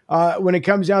who when it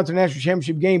comes down to the national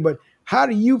championship game. But how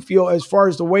do you feel as far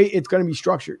as the way it's going to be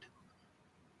structured?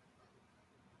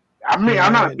 I mean,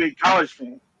 I'm not a big college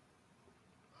fan.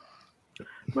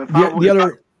 But the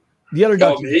other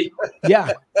Ducky.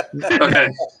 Yeah. Okay.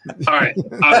 All right.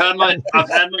 I've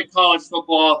had my college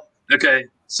football. Okay.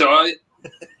 So I,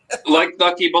 like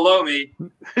Ducky below me,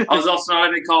 I was also not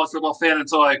a big college football fan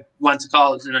until I went to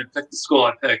college and I picked the school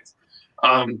I picked.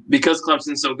 Because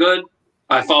Clemson's so good,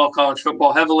 I follow college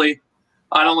football heavily.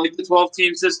 I don't like the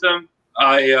 12-team system.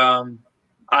 I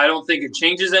don't think it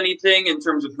changes anything in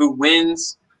terms of who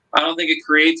wins. I don't think it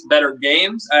creates better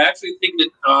games. I actually think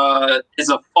it is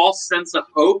a false sense of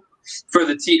hope for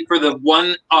the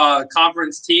one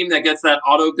conference team that gets that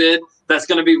auto bid that's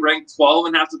going to be ranked 12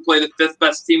 and have to play the 5th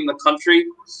best team in the country.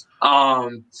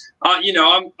 I'm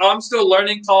still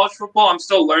learning college football. I'm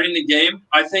still learning the game.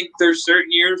 I think there's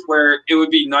certain years where it would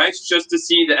be nice just to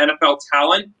see the NFL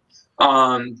talent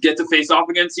get to face off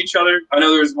against each other. I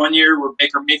know there was one year where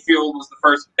Baker Mayfield was the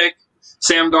first pick.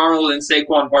 Sam Darnold and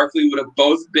Saquon Barkley would have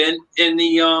both been in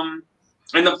the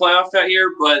playoff that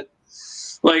year, but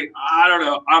I don't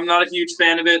know. I'm not a huge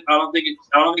fan of it. I don't think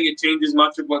it changes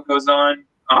much of what goes on.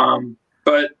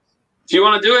 But if you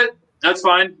want to do it, that's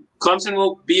fine. Clemson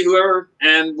will be whoever,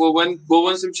 and we'll win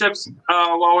some chips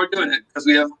while we're doing it because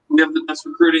we have the best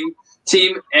recruiting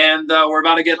team, and we're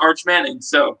about to get Arch Manning.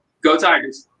 So go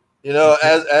Tigers!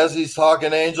 As he's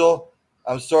talking, Angel,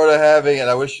 I'm sort of having, and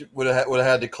I wish you would have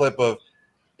had the clip of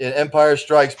in Empire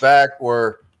Strikes Back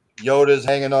where Yoda's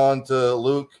hanging on to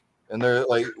Luke, and they're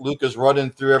Luke is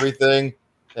running through everything,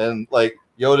 and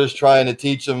Yoda's trying to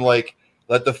teach him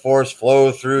let the force flow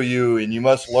through you, and you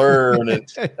must learn. And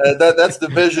that's the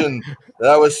vision that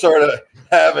I was sort of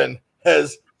having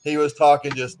as he was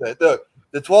talking just then. Look,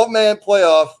 the 12-man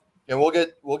playoff, and we'll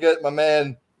get my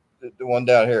man, the one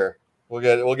down here. We'll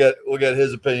get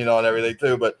his opinion on everything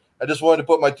too. But I just wanted to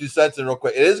put my 2 cents in real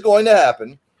quick. It is going to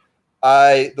happen.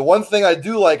 The one thing I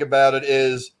do like about it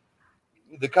is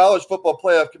the College Football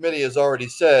Playoff Committee has already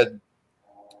said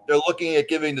they're looking at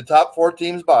giving the top 4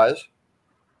 teams buys.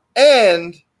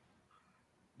 And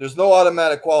there's no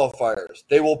automatic qualifiers.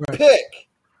 They will pick.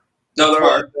 No, there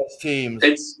are best teams.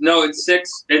 It's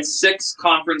 6. It's 6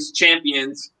 conference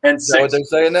champions and 6. Is that what they're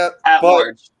saying that? At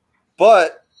large.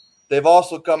 But they've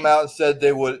also come out and said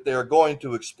they are going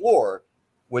to explore.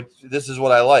 Which this is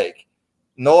what I like.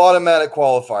 No automatic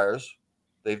qualifiers.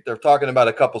 They're talking about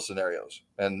a couple scenarios,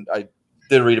 and I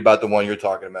did read about the one you're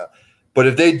talking about. But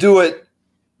if they do it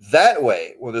that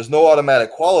way, where there's no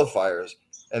automatic qualifiers.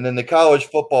 And then the College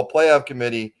Football Playoff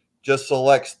Committee just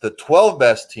selects the 12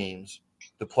 best teams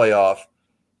to play off.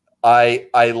 I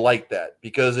like that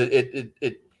because it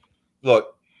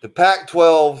look, the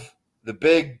Pac-12, the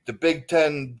Big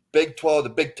 10, Big 12, the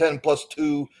Big 10 plus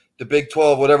 2, the Big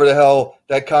 12, whatever the hell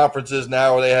that conference is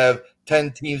now, where they have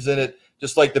 10 teams in it,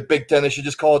 just like the Big 10. They should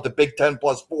just call it the Big 10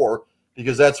 plus 4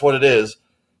 because that's what it is.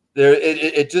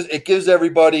 It gives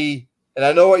everybody, and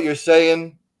I know what you're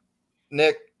saying,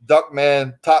 Nick.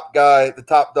 Duckman, top guy, the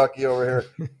top ducky over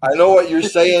here. I know what you're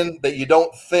saying, that you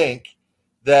don't think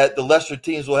that the lesser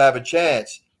teams will have a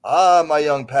chance. My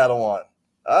young Padawan.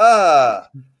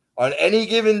 On any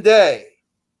given day.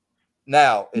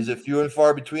 Now, is it few and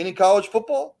far between in college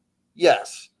football?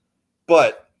 Yes.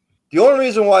 But the only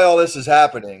reason why all this is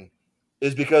happening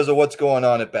is because of what's going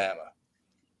on at Bama.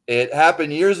 It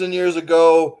happened years and years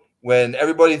ago when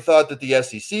everybody thought that the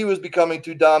SEC was becoming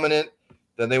too dominant.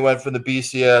 Then they went from the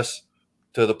BCS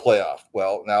to the playoff.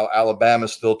 Well, now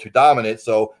Alabama's still too dominant.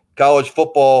 So college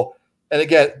football, and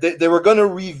again, they were going to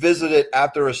revisit it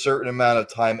after a certain amount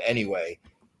of time anyway.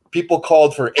 People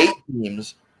called for 8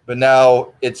 teams, but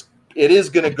now it is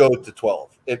going to go to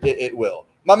 12. It will.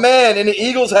 My man in the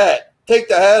Eagles hat, take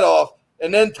the hat off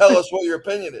and then tell us what your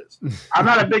opinion is. I'm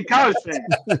not a big college fan.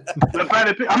 But if I had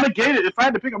to pick, I'm a Gator. If I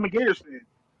had to pick, I'm a Gators fan.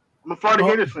 I'm a Florida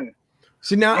Gators fan.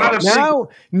 See,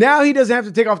 now he doesn't have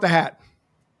to take off the hat.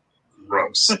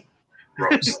 Gross.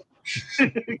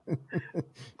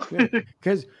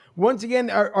 Because once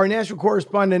again, our national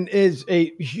correspondent is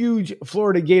a huge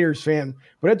Florida Gators fan.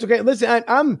 But it's okay. Listen,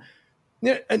 I'm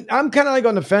kind of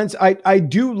on the fence. I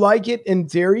do like it in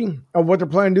theory of what they're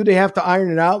planning to do. They have to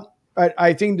iron it out.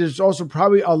 I think there's also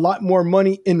probably a lot more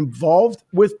money involved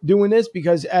with doing this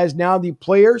because as now the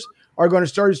players are going to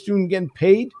start soon getting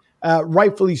paid.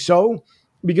 Rightfully so,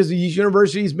 because these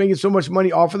universities making so much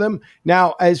money off of them.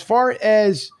 Now, as far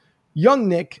as young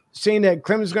Nick saying that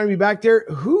Clemson's going to be back there,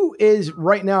 who is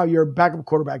right now your backup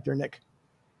quarterback there, Nick?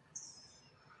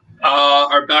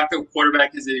 Our backup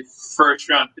quarterback is a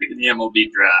first-round pick in the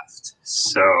MLB draft,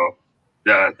 so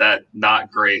that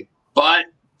not great. But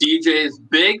DJ is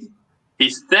big,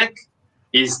 he's thick,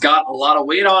 he's got a lot of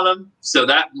weight on him, so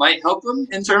that might help him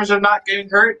in terms of not getting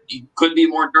hurt. He could be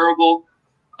more durable.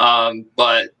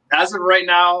 But as of right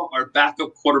now, our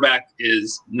backup quarterback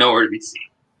is nowhere to be seen.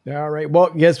 All right. Well,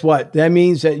 guess what? That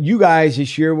means that you guys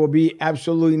this year will be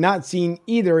absolutely not seen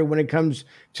either when it comes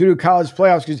to the college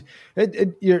playoffs.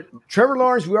 Because Trevor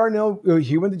Lawrence, we already know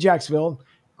he went to Jacksonville,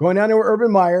 going down to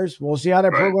Urban Myers. We'll see how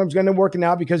that program's going to work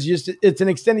now because it's an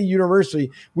extended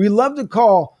university. We love to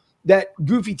call that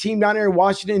goofy team down there in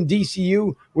Washington,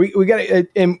 DCU. We got to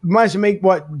and might as well make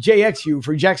what JXU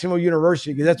for Jacksonville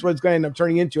University, because that's what it's going to end up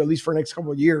turning into, at least for the next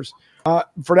couple of years,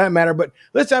 for that matter. But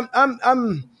listen,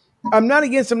 I'm not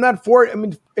against. I'm not for it. I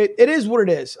mean, it is what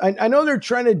it is. I know they're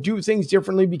trying to do things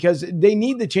differently because they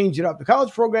need to change it up. The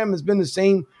college program has been the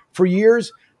same for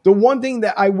years. The one thing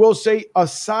that I will say,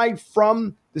 aside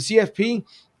from the CFP,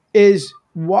 is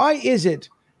why is it?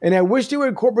 And I wish they would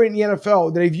incorporate in the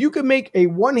NFL that if you could make a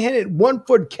one-handed,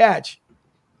 1-foot catch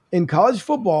in college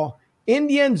football in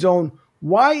the end zone,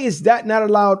 why is that not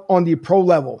allowed on the pro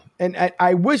level? And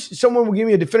I wish someone would give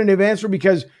me a definitive answer,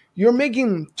 because you're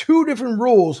making two different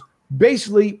rules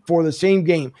basically for the same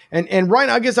game. And Ryan,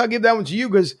 I guess I'll give that one to you,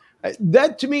 because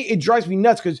that, to me, it drives me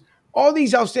nuts, because all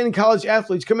these outstanding college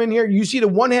athletes come in here, you see the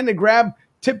one-handed grab,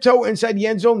 tiptoe inside the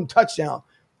end zone, touchdown.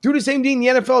 Do the same thing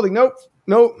in the NFL. Like,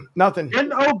 nope, nothing.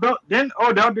 Didn't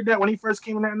Odell did that when he first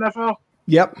came in the NFL?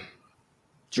 Yep,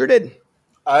 sure did.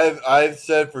 I've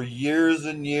said for years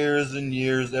and years and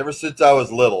years, ever since I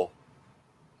was little,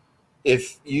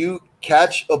 if you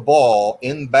catch a ball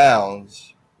in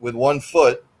bounds with 1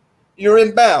 foot, you're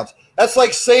in bounds. That's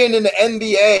like saying in the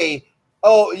NBA,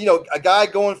 a guy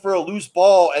going for a loose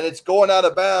ball and it's going out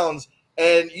of bounds,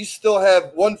 and you still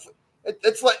have 1 foot.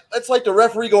 It's like the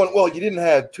referee going, well, you didn't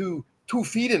have two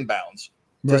feet in bounds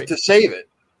to save it.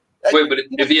 Wait, but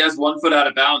if he has 1 foot out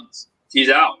of bounds, he's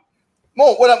out.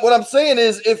 Well, what I'm saying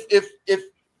is, if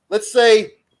let's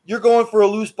say you're going for a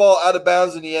loose ball out of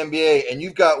bounds in the NBA and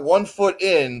you've got 1 foot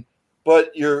in,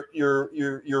 but your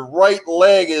right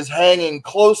leg is hanging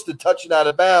close to touching out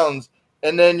of bounds,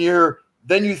 and then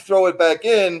you throw it back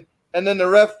in, and then the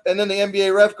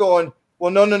NBA ref going, well,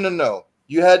 no.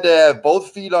 You had to have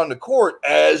both feet on the court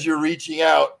as you're reaching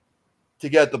out to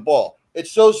get the ball.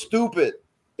 It's so stupid.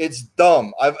 It's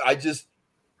dumb. I just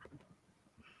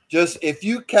if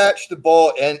you catch the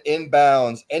ball and in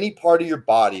bounds, any part of your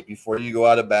body before you go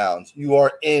out of bounds, you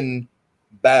are in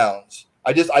bounds.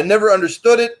 I never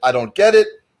understood it. I don't get it.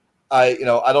 I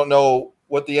don't know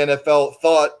what the NFL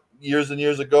thought years and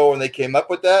years ago when they came up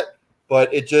with that, but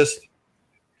it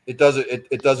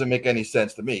doesn't make any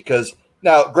sense to me. Because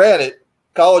now, granted,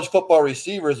 college football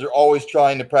receivers are always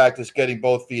trying to practice getting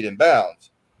both feet in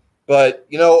bounds. But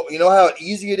you know how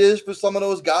easy it is for some of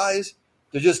those guys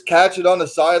to just catch it on the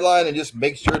sideline and just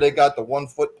make sure they got the 1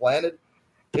 foot planted?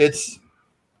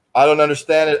 I don't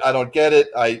understand it. I don't get it.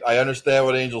 I understand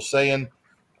what Angel's saying.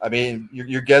 I mean,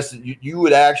 you're guessing you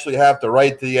would actually have to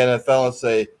write to the NFL and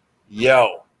say,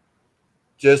 yo,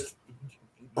 just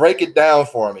break it down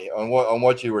for me on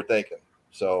what you were thinking.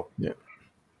 So yeah.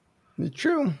 It's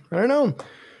true. I don't know.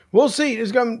 We'll see.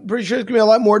 I'm pretty sure there's going to be a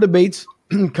lot more debates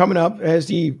coming up as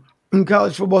the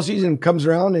college football season comes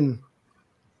around. And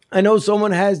I know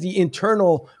someone has the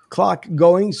internal clock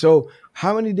going. So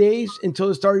how many days until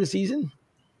the start of the season?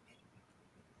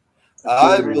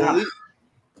 I believe.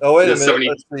 Oh, wait a minute.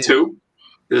 72?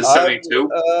 Is it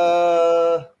 72?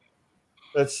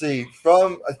 Let's see.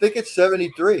 I think it's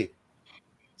 73.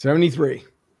 73.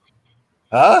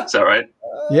 Huh? Is that right?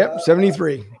 Yep,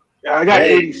 73. Yeah, I got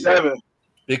 87.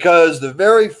 Because the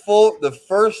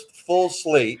first full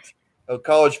slate of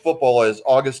college football is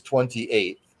August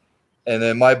 28th, and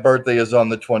then my birthday is on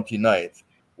the 29th.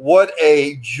 What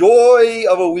a joy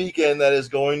of a weekend that is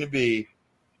going to be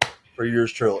for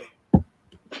yours truly.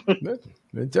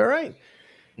 It's all right.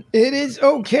 It is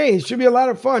okay. It should be a lot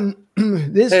of fun.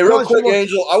 Hey, real quick,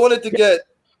 Angel, I wanted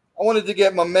to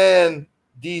get my man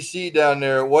DC down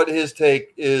there what his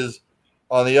take is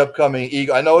on the upcoming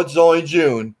Eagle. I know it's only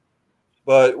June,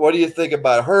 but what do you think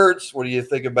about Hurts? What do you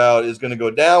think about is going to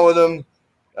go down with him?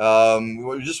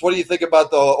 Just what do you think about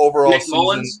the overall Nick season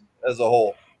Mullins? as a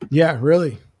whole? Yeah,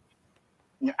 really.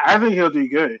 Yeah, I think he'll do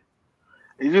good.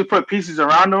 You just put pieces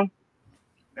around him,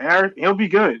 and he'll be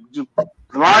good. Just the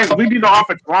line, we need the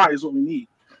offensive line is what we need.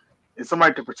 It's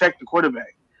somebody to protect the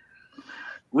quarterback.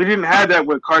 We didn't have that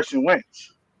with Carson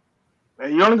Wentz.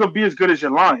 And you're only going to be as good as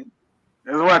your line.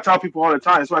 That's what I tell people all the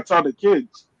time. That's what I tell the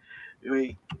kids. I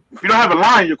mean, if you don't have a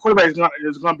line, your quarterback is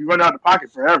going to be running out of the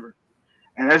pocket forever.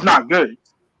 And that's not good.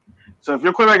 So if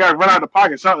your quarterback got to run out of the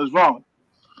pocket, something's wrong.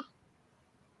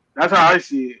 That's how I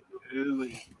see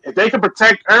it. If they can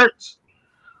protect Ertz,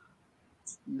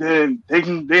 then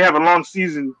they have a long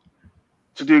season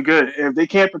to do good. If they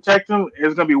can't protect him,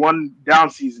 it's going to be one down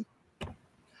season.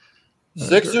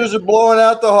 Sixers are blowing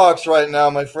out the Hawks right now,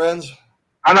 my friends.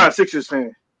 I'm not a Sixers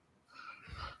fan.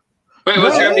 Wait,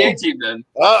 what's your NBA team then?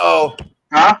 Uh-oh.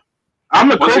 Huh?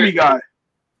 I'm a Kobe guy.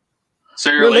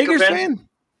 So you're a Lakers fan?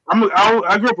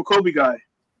 I grew up a Kobe guy.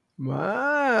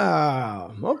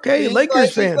 Wow. Okay, He's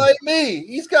Lakers fan. He's like me.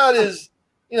 He's got his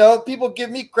people give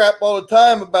me crap all the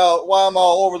time about why I'm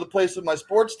all over the place with my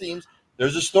sports teams.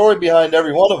 There's a story behind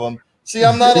every one of them. See,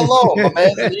 I'm not alone. My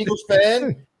man's an Eagles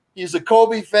fan. He's a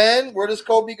Kobe fan. Where does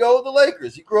Kobe go? The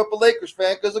Lakers. He grew up a Lakers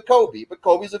fan because of Kobe, but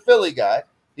Kobe's a Philly guy.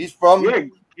 He's from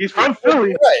Philly.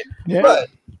 Right. Yeah. Right.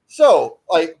 So,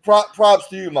 props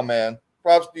to you, my man.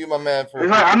 Props to you, my man.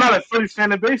 I'm not a Philly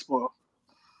fan in baseball.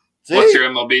 See? What's your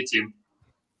MLB team?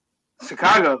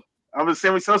 Chicago. I'm a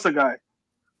Sammy Sosa guy.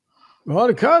 Oh,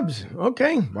 the Cubs.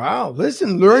 Okay. Wow.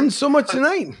 Listen, learned so much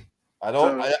tonight.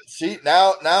 See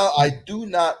now. I do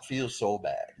not feel so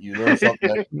bad. You learn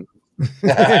something.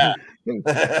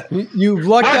 You've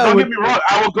lucked out. Don't get me wrong.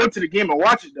 I will go to the game and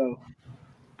watch it though,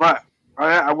 but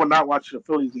I will not watch the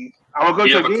Phillies game. I will go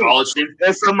to the game. College team?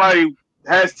 If somebody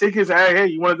has tickets, hey,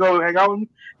 you want to go hang out with me?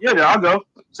 Yeah, then I'll go.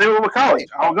 Same with college.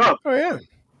 I'll go. Oh yeah.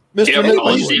 Mr.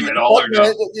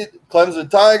 Clemson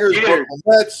Tigers, Brooklyn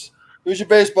Nets. Who's your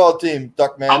baseball team,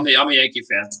 Duckman? I'm a Yankee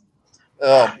fan.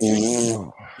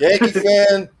 Oh, Yankee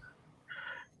fan.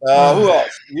 Who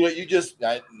else? You just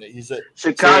he's a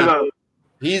Chicago.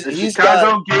 He's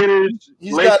Chicago Gators.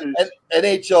 He's got an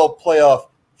NHL playoff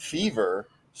fever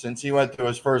since he went to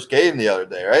his first game the other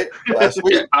day, right? Last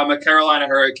week. I'm a Carolina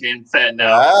Hurricane fan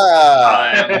now.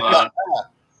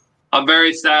 I'm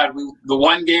very sad. The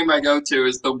one game I go to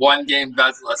is the one game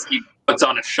Vasilevsky puts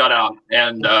on a shutout,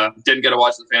 and didn't get to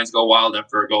watch the fans go wild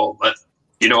after a goal. But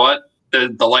you know what?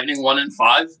 The Lightning won in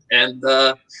 5, and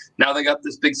now they got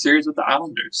this big series with the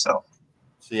Islanders. So,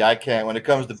 see, I can't. When it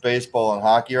comes to baseball and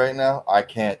hockey right now, I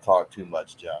can't talk too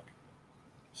much junk.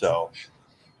 So,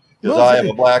 because I am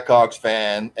a Blackhawks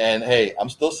fan, and hey, I'm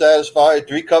still satisfied.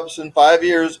 3 cups in 5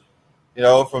 years,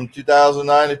 from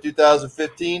 2009 to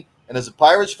 2015. And as a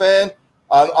Pirates fan,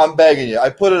 I'm begging you. I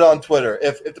put it on Twitter.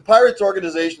 If the Pirates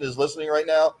organization is listening right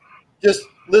now, just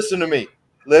listen to me.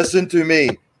 Listen to me.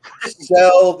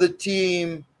 Sell the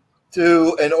team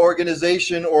to an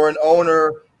organization or an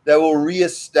owner that will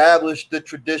reestablish the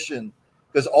tradition,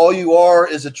 because all you are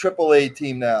is a AAA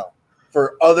team now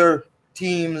for other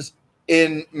teams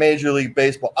in Major League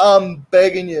Baseball. I'm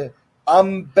begging you. I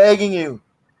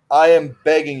am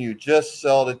begging you. Just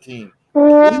sell the team.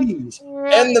 Please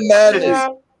end the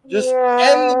madness. Just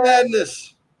end the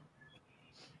madness.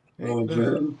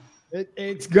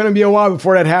 It's going to be a while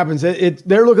before that happens.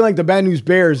 They're looking like the Bad News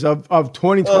Bears of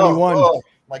 2021. Oh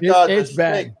my God, it's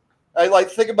bad. I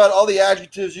think about all the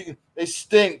adjectives. They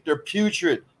stink. They're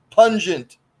putrid,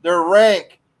 pungent. They're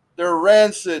rank. They're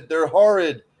rancid. They're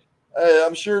horrid.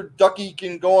 I'm sure Ducky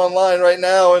can go online right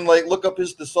now and look up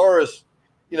his thesaurus,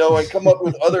 and come up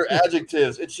with other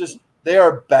adjectives. It's just they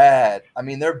are bad. I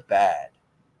mean, they're bad.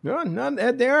 No, not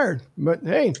that they are. But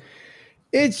hey,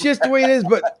 it's just the way it is.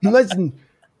 But listen,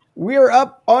 we are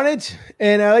up on it,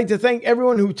 and I'd like to thank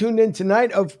everyone who tuned in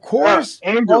tonight. Of course,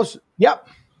 Andrew. Yep.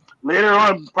 Later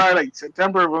on, probably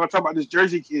September, we're gonna talk about this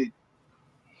Jersey kid.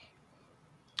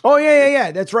 Oh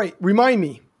yeah. That's right. Remind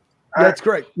me. That's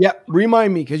correct. Yep.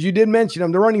 Remind me, because you did mention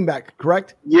I'm the running back,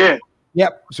 correct? Yeah.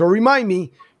 Yep. So remind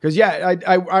me, because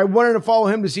I wanted to follow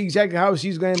him to see exactly how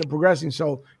he's going to end up progressing.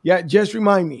 So yeah, just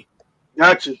remind me.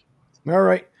 Gotcha. All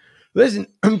right. Listen,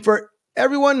 for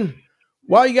everyone,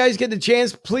 while you guys get the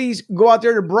chance, please go out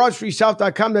there to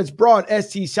BroadStreetSouth.com. That's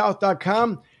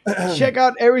BroadSTSouth.com. Check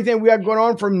out everything we have going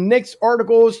on, from Nick's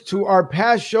articles to our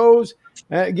past shows.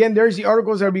 Again, there's the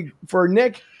articles that will be for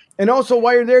Nick. And also,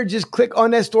 while you're there, just click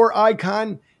on that store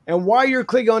icon. And while you're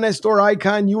clicking on that store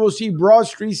icon, you will see Broad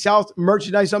Street South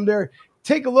merchandise up there.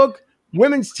 Take a look.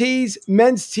 Women's tees,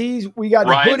 men's tees. We got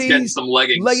Ryan's hoodies, getting some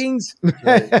leggings.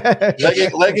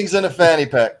 Leggings and a fanny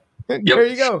pack. There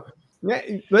you go. Yeah,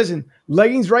 listen,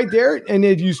 leggings right there. And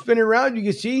if you spin it around, you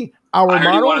can see our I heard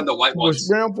model you wanted the white was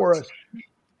ones. around for us.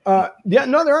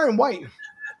 No, they're in white.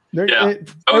 Yeah.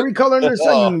 Every color under the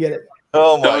sun, you can get it.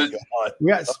 Oh my God.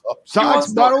 We got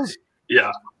socks, bottles.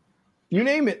 Yeah. You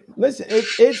name it. Listen,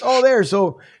 it's all there.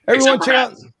 So everyone Except for check out.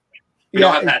 hats. We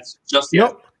don't have hats just yet.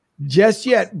 Nope, just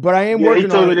yet. But I am He working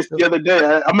told on me it. this the other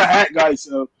day. I'm a hat guy,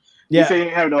 so Yeah. he said he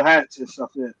didn't have no hats and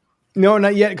stuff yet. No,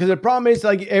 not yet. Because the problem is,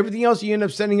 everything else you end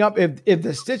up setting up, if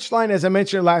the stitch line, as I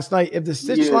mentioned last night, if the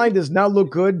stitch line does not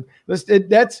look good,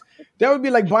 that would be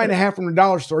like buying a hat from the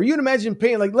dollar store. You'd imagine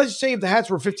paying, let's just say if the hats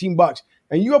were $15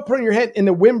 and you go put on your head and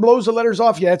the wind blows the letters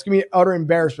off, that's going to be utter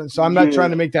embarrassment. So I'm not trying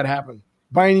to make that happen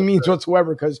by any means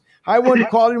whatsoever, because I want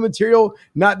quality material,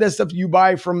 not that stuff you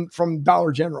buy from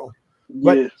Dollar General.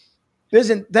 But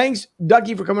listen, thanks,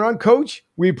 Ducky, for coming on. Coach,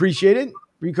 we appreciate it.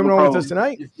 Are you coming on with us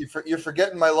tonight? You're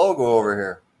forgetting my logo over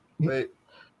here. Wait.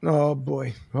 Oh,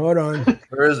 boy. Hold on.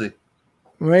 Where is he?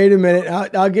 Wait a minute.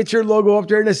 I'll get your logo up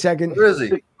there in a second. Where is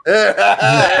he?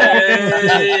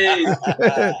 Hey.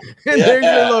 And there's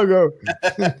your logo.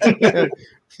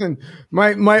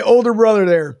 my older brother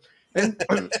there. And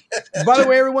by the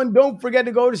way, everyone, don't forget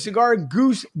to go to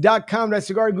cigargoose.com. That's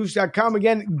cigargoose.com.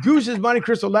 Again, Goose's Monte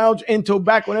Cristo Lounge and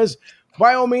Tobacconist.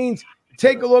 By all means,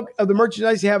 take a look at the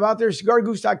merchandise they have out there,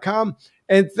 cigargoose.com.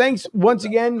 And thanks once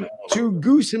again to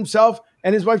Goose himself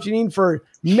and his wife Janine for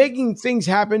making things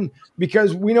happen,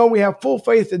 because we know we have full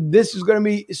faith that this is going to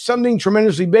be something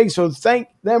tremendously big. So thank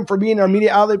them for being our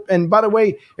media outlet. And by the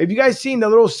way, if you guys seen the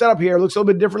little setup here, it looks a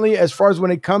little bit differently as far as when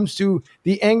it comes to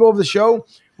the angle of the show.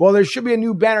 Well, there should be a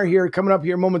new banner here coming up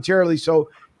here momentarily.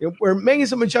 So we're making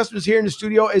some adjustments here in the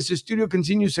studio as the studio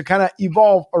continues to kind of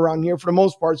evolve around here for the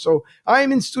most part. So I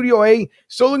am in Studio A,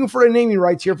 still looking for the naming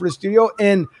rights here for the studio.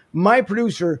 And my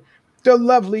producer, the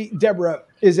lovely Deborah,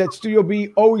 is at Studio B,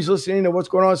 always listening to what's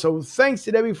going on. So thanks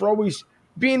to Debbie for always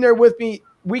being there with me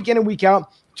week in and week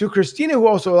out. To Christina, who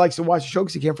also likes to watch the show,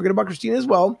 because you can't forget about Christina as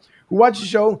well, who watches the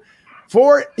show.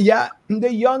 For,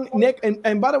 the young Nick.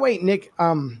 And by the way, Nick,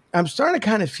 I'm starting to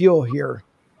kind of feel here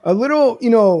a little,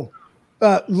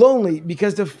 lonely,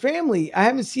 because the family, I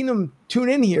haven't seen them tune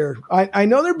in here. I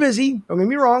know they're busy, don't get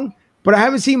me wrong, but I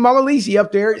haven't seen Mama Lisi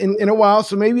up there in a while,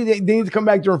 so maybe they need to come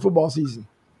back during football season.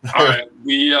 All right,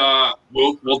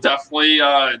 we'll definitely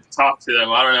talk to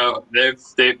them. I don't know.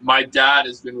 My dad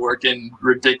has been working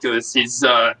ridiculous. He's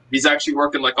actually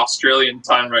working like Australian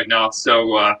time right now.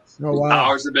 So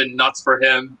hours have been nuts for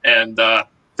him, and the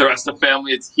rest of the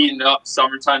family. It's heating up.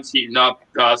 Summertime's heating up.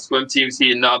 Swim team's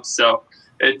heating up. So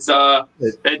it's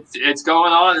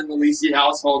going on in the Lisi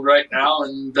household right now,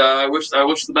 and I wish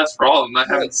the best for all of them. I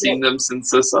haven't seen them since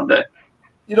this Sunday.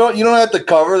 You don't have to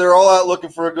cover. They're all out looking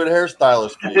for a good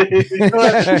hairstylist.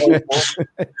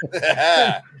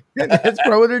 That's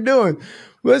probably what they're doing.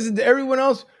 Listen to everyone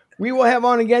else. We will have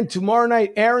on again tomorrow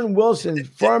night. Aaron Wilson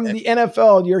from the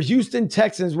NFL, your Houston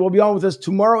Texans, will be on with us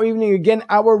tomorrow evening. Again,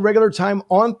 our regular time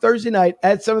on Thursday night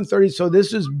at 7:30. So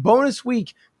this is bonus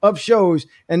week of shows.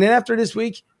 And then after this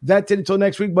week, that's it until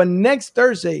next week. But next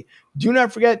Thursday, do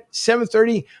not forget,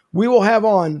 7:30, we will have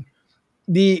on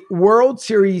the World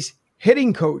Series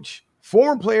hitting coach,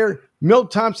 former player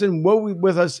Milt Thompson will be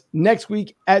with us next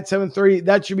week at 7:30.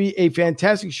 That should be a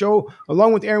fantastic show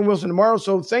along with Aaron Wilson tomorrow.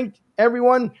 So thank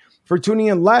everyone for tuning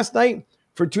in last night,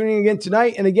 for tuning in again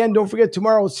tonight. And again, don't forget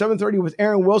tomorrow at 7:30 with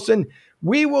Aaron Wilson.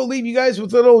 We will leave you guys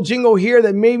with a little jingle here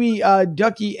that maybe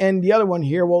Ducky and the other one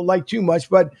here won't like too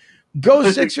much, but go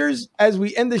Sixers as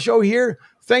we end the show here.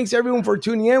 Thanks everyone for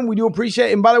tuning in. We do appreciate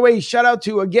it. And by the way, shout out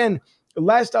to, again,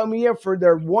 Last Out Media for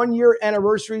their 1-year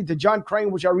anniversary, to John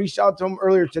Crane, which I reached out to him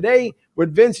earlier today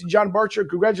with Vince and John Barcher.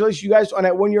 Congratulations, you guys, on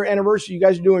that 1-year anniversary. You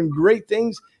guys are doing great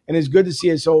things, and it's good to see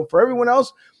it. So for everyone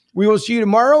else, we will see you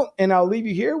tomorrow, and I'll leave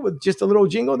you here with just a little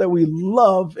jingle that we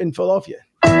love in Philadelphia.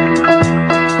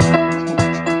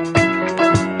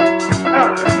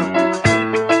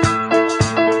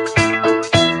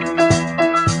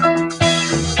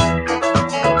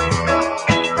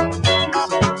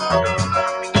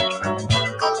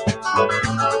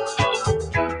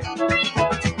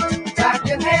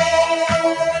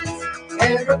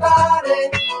 Everybody,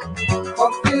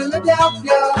 for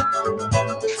Philadelphia.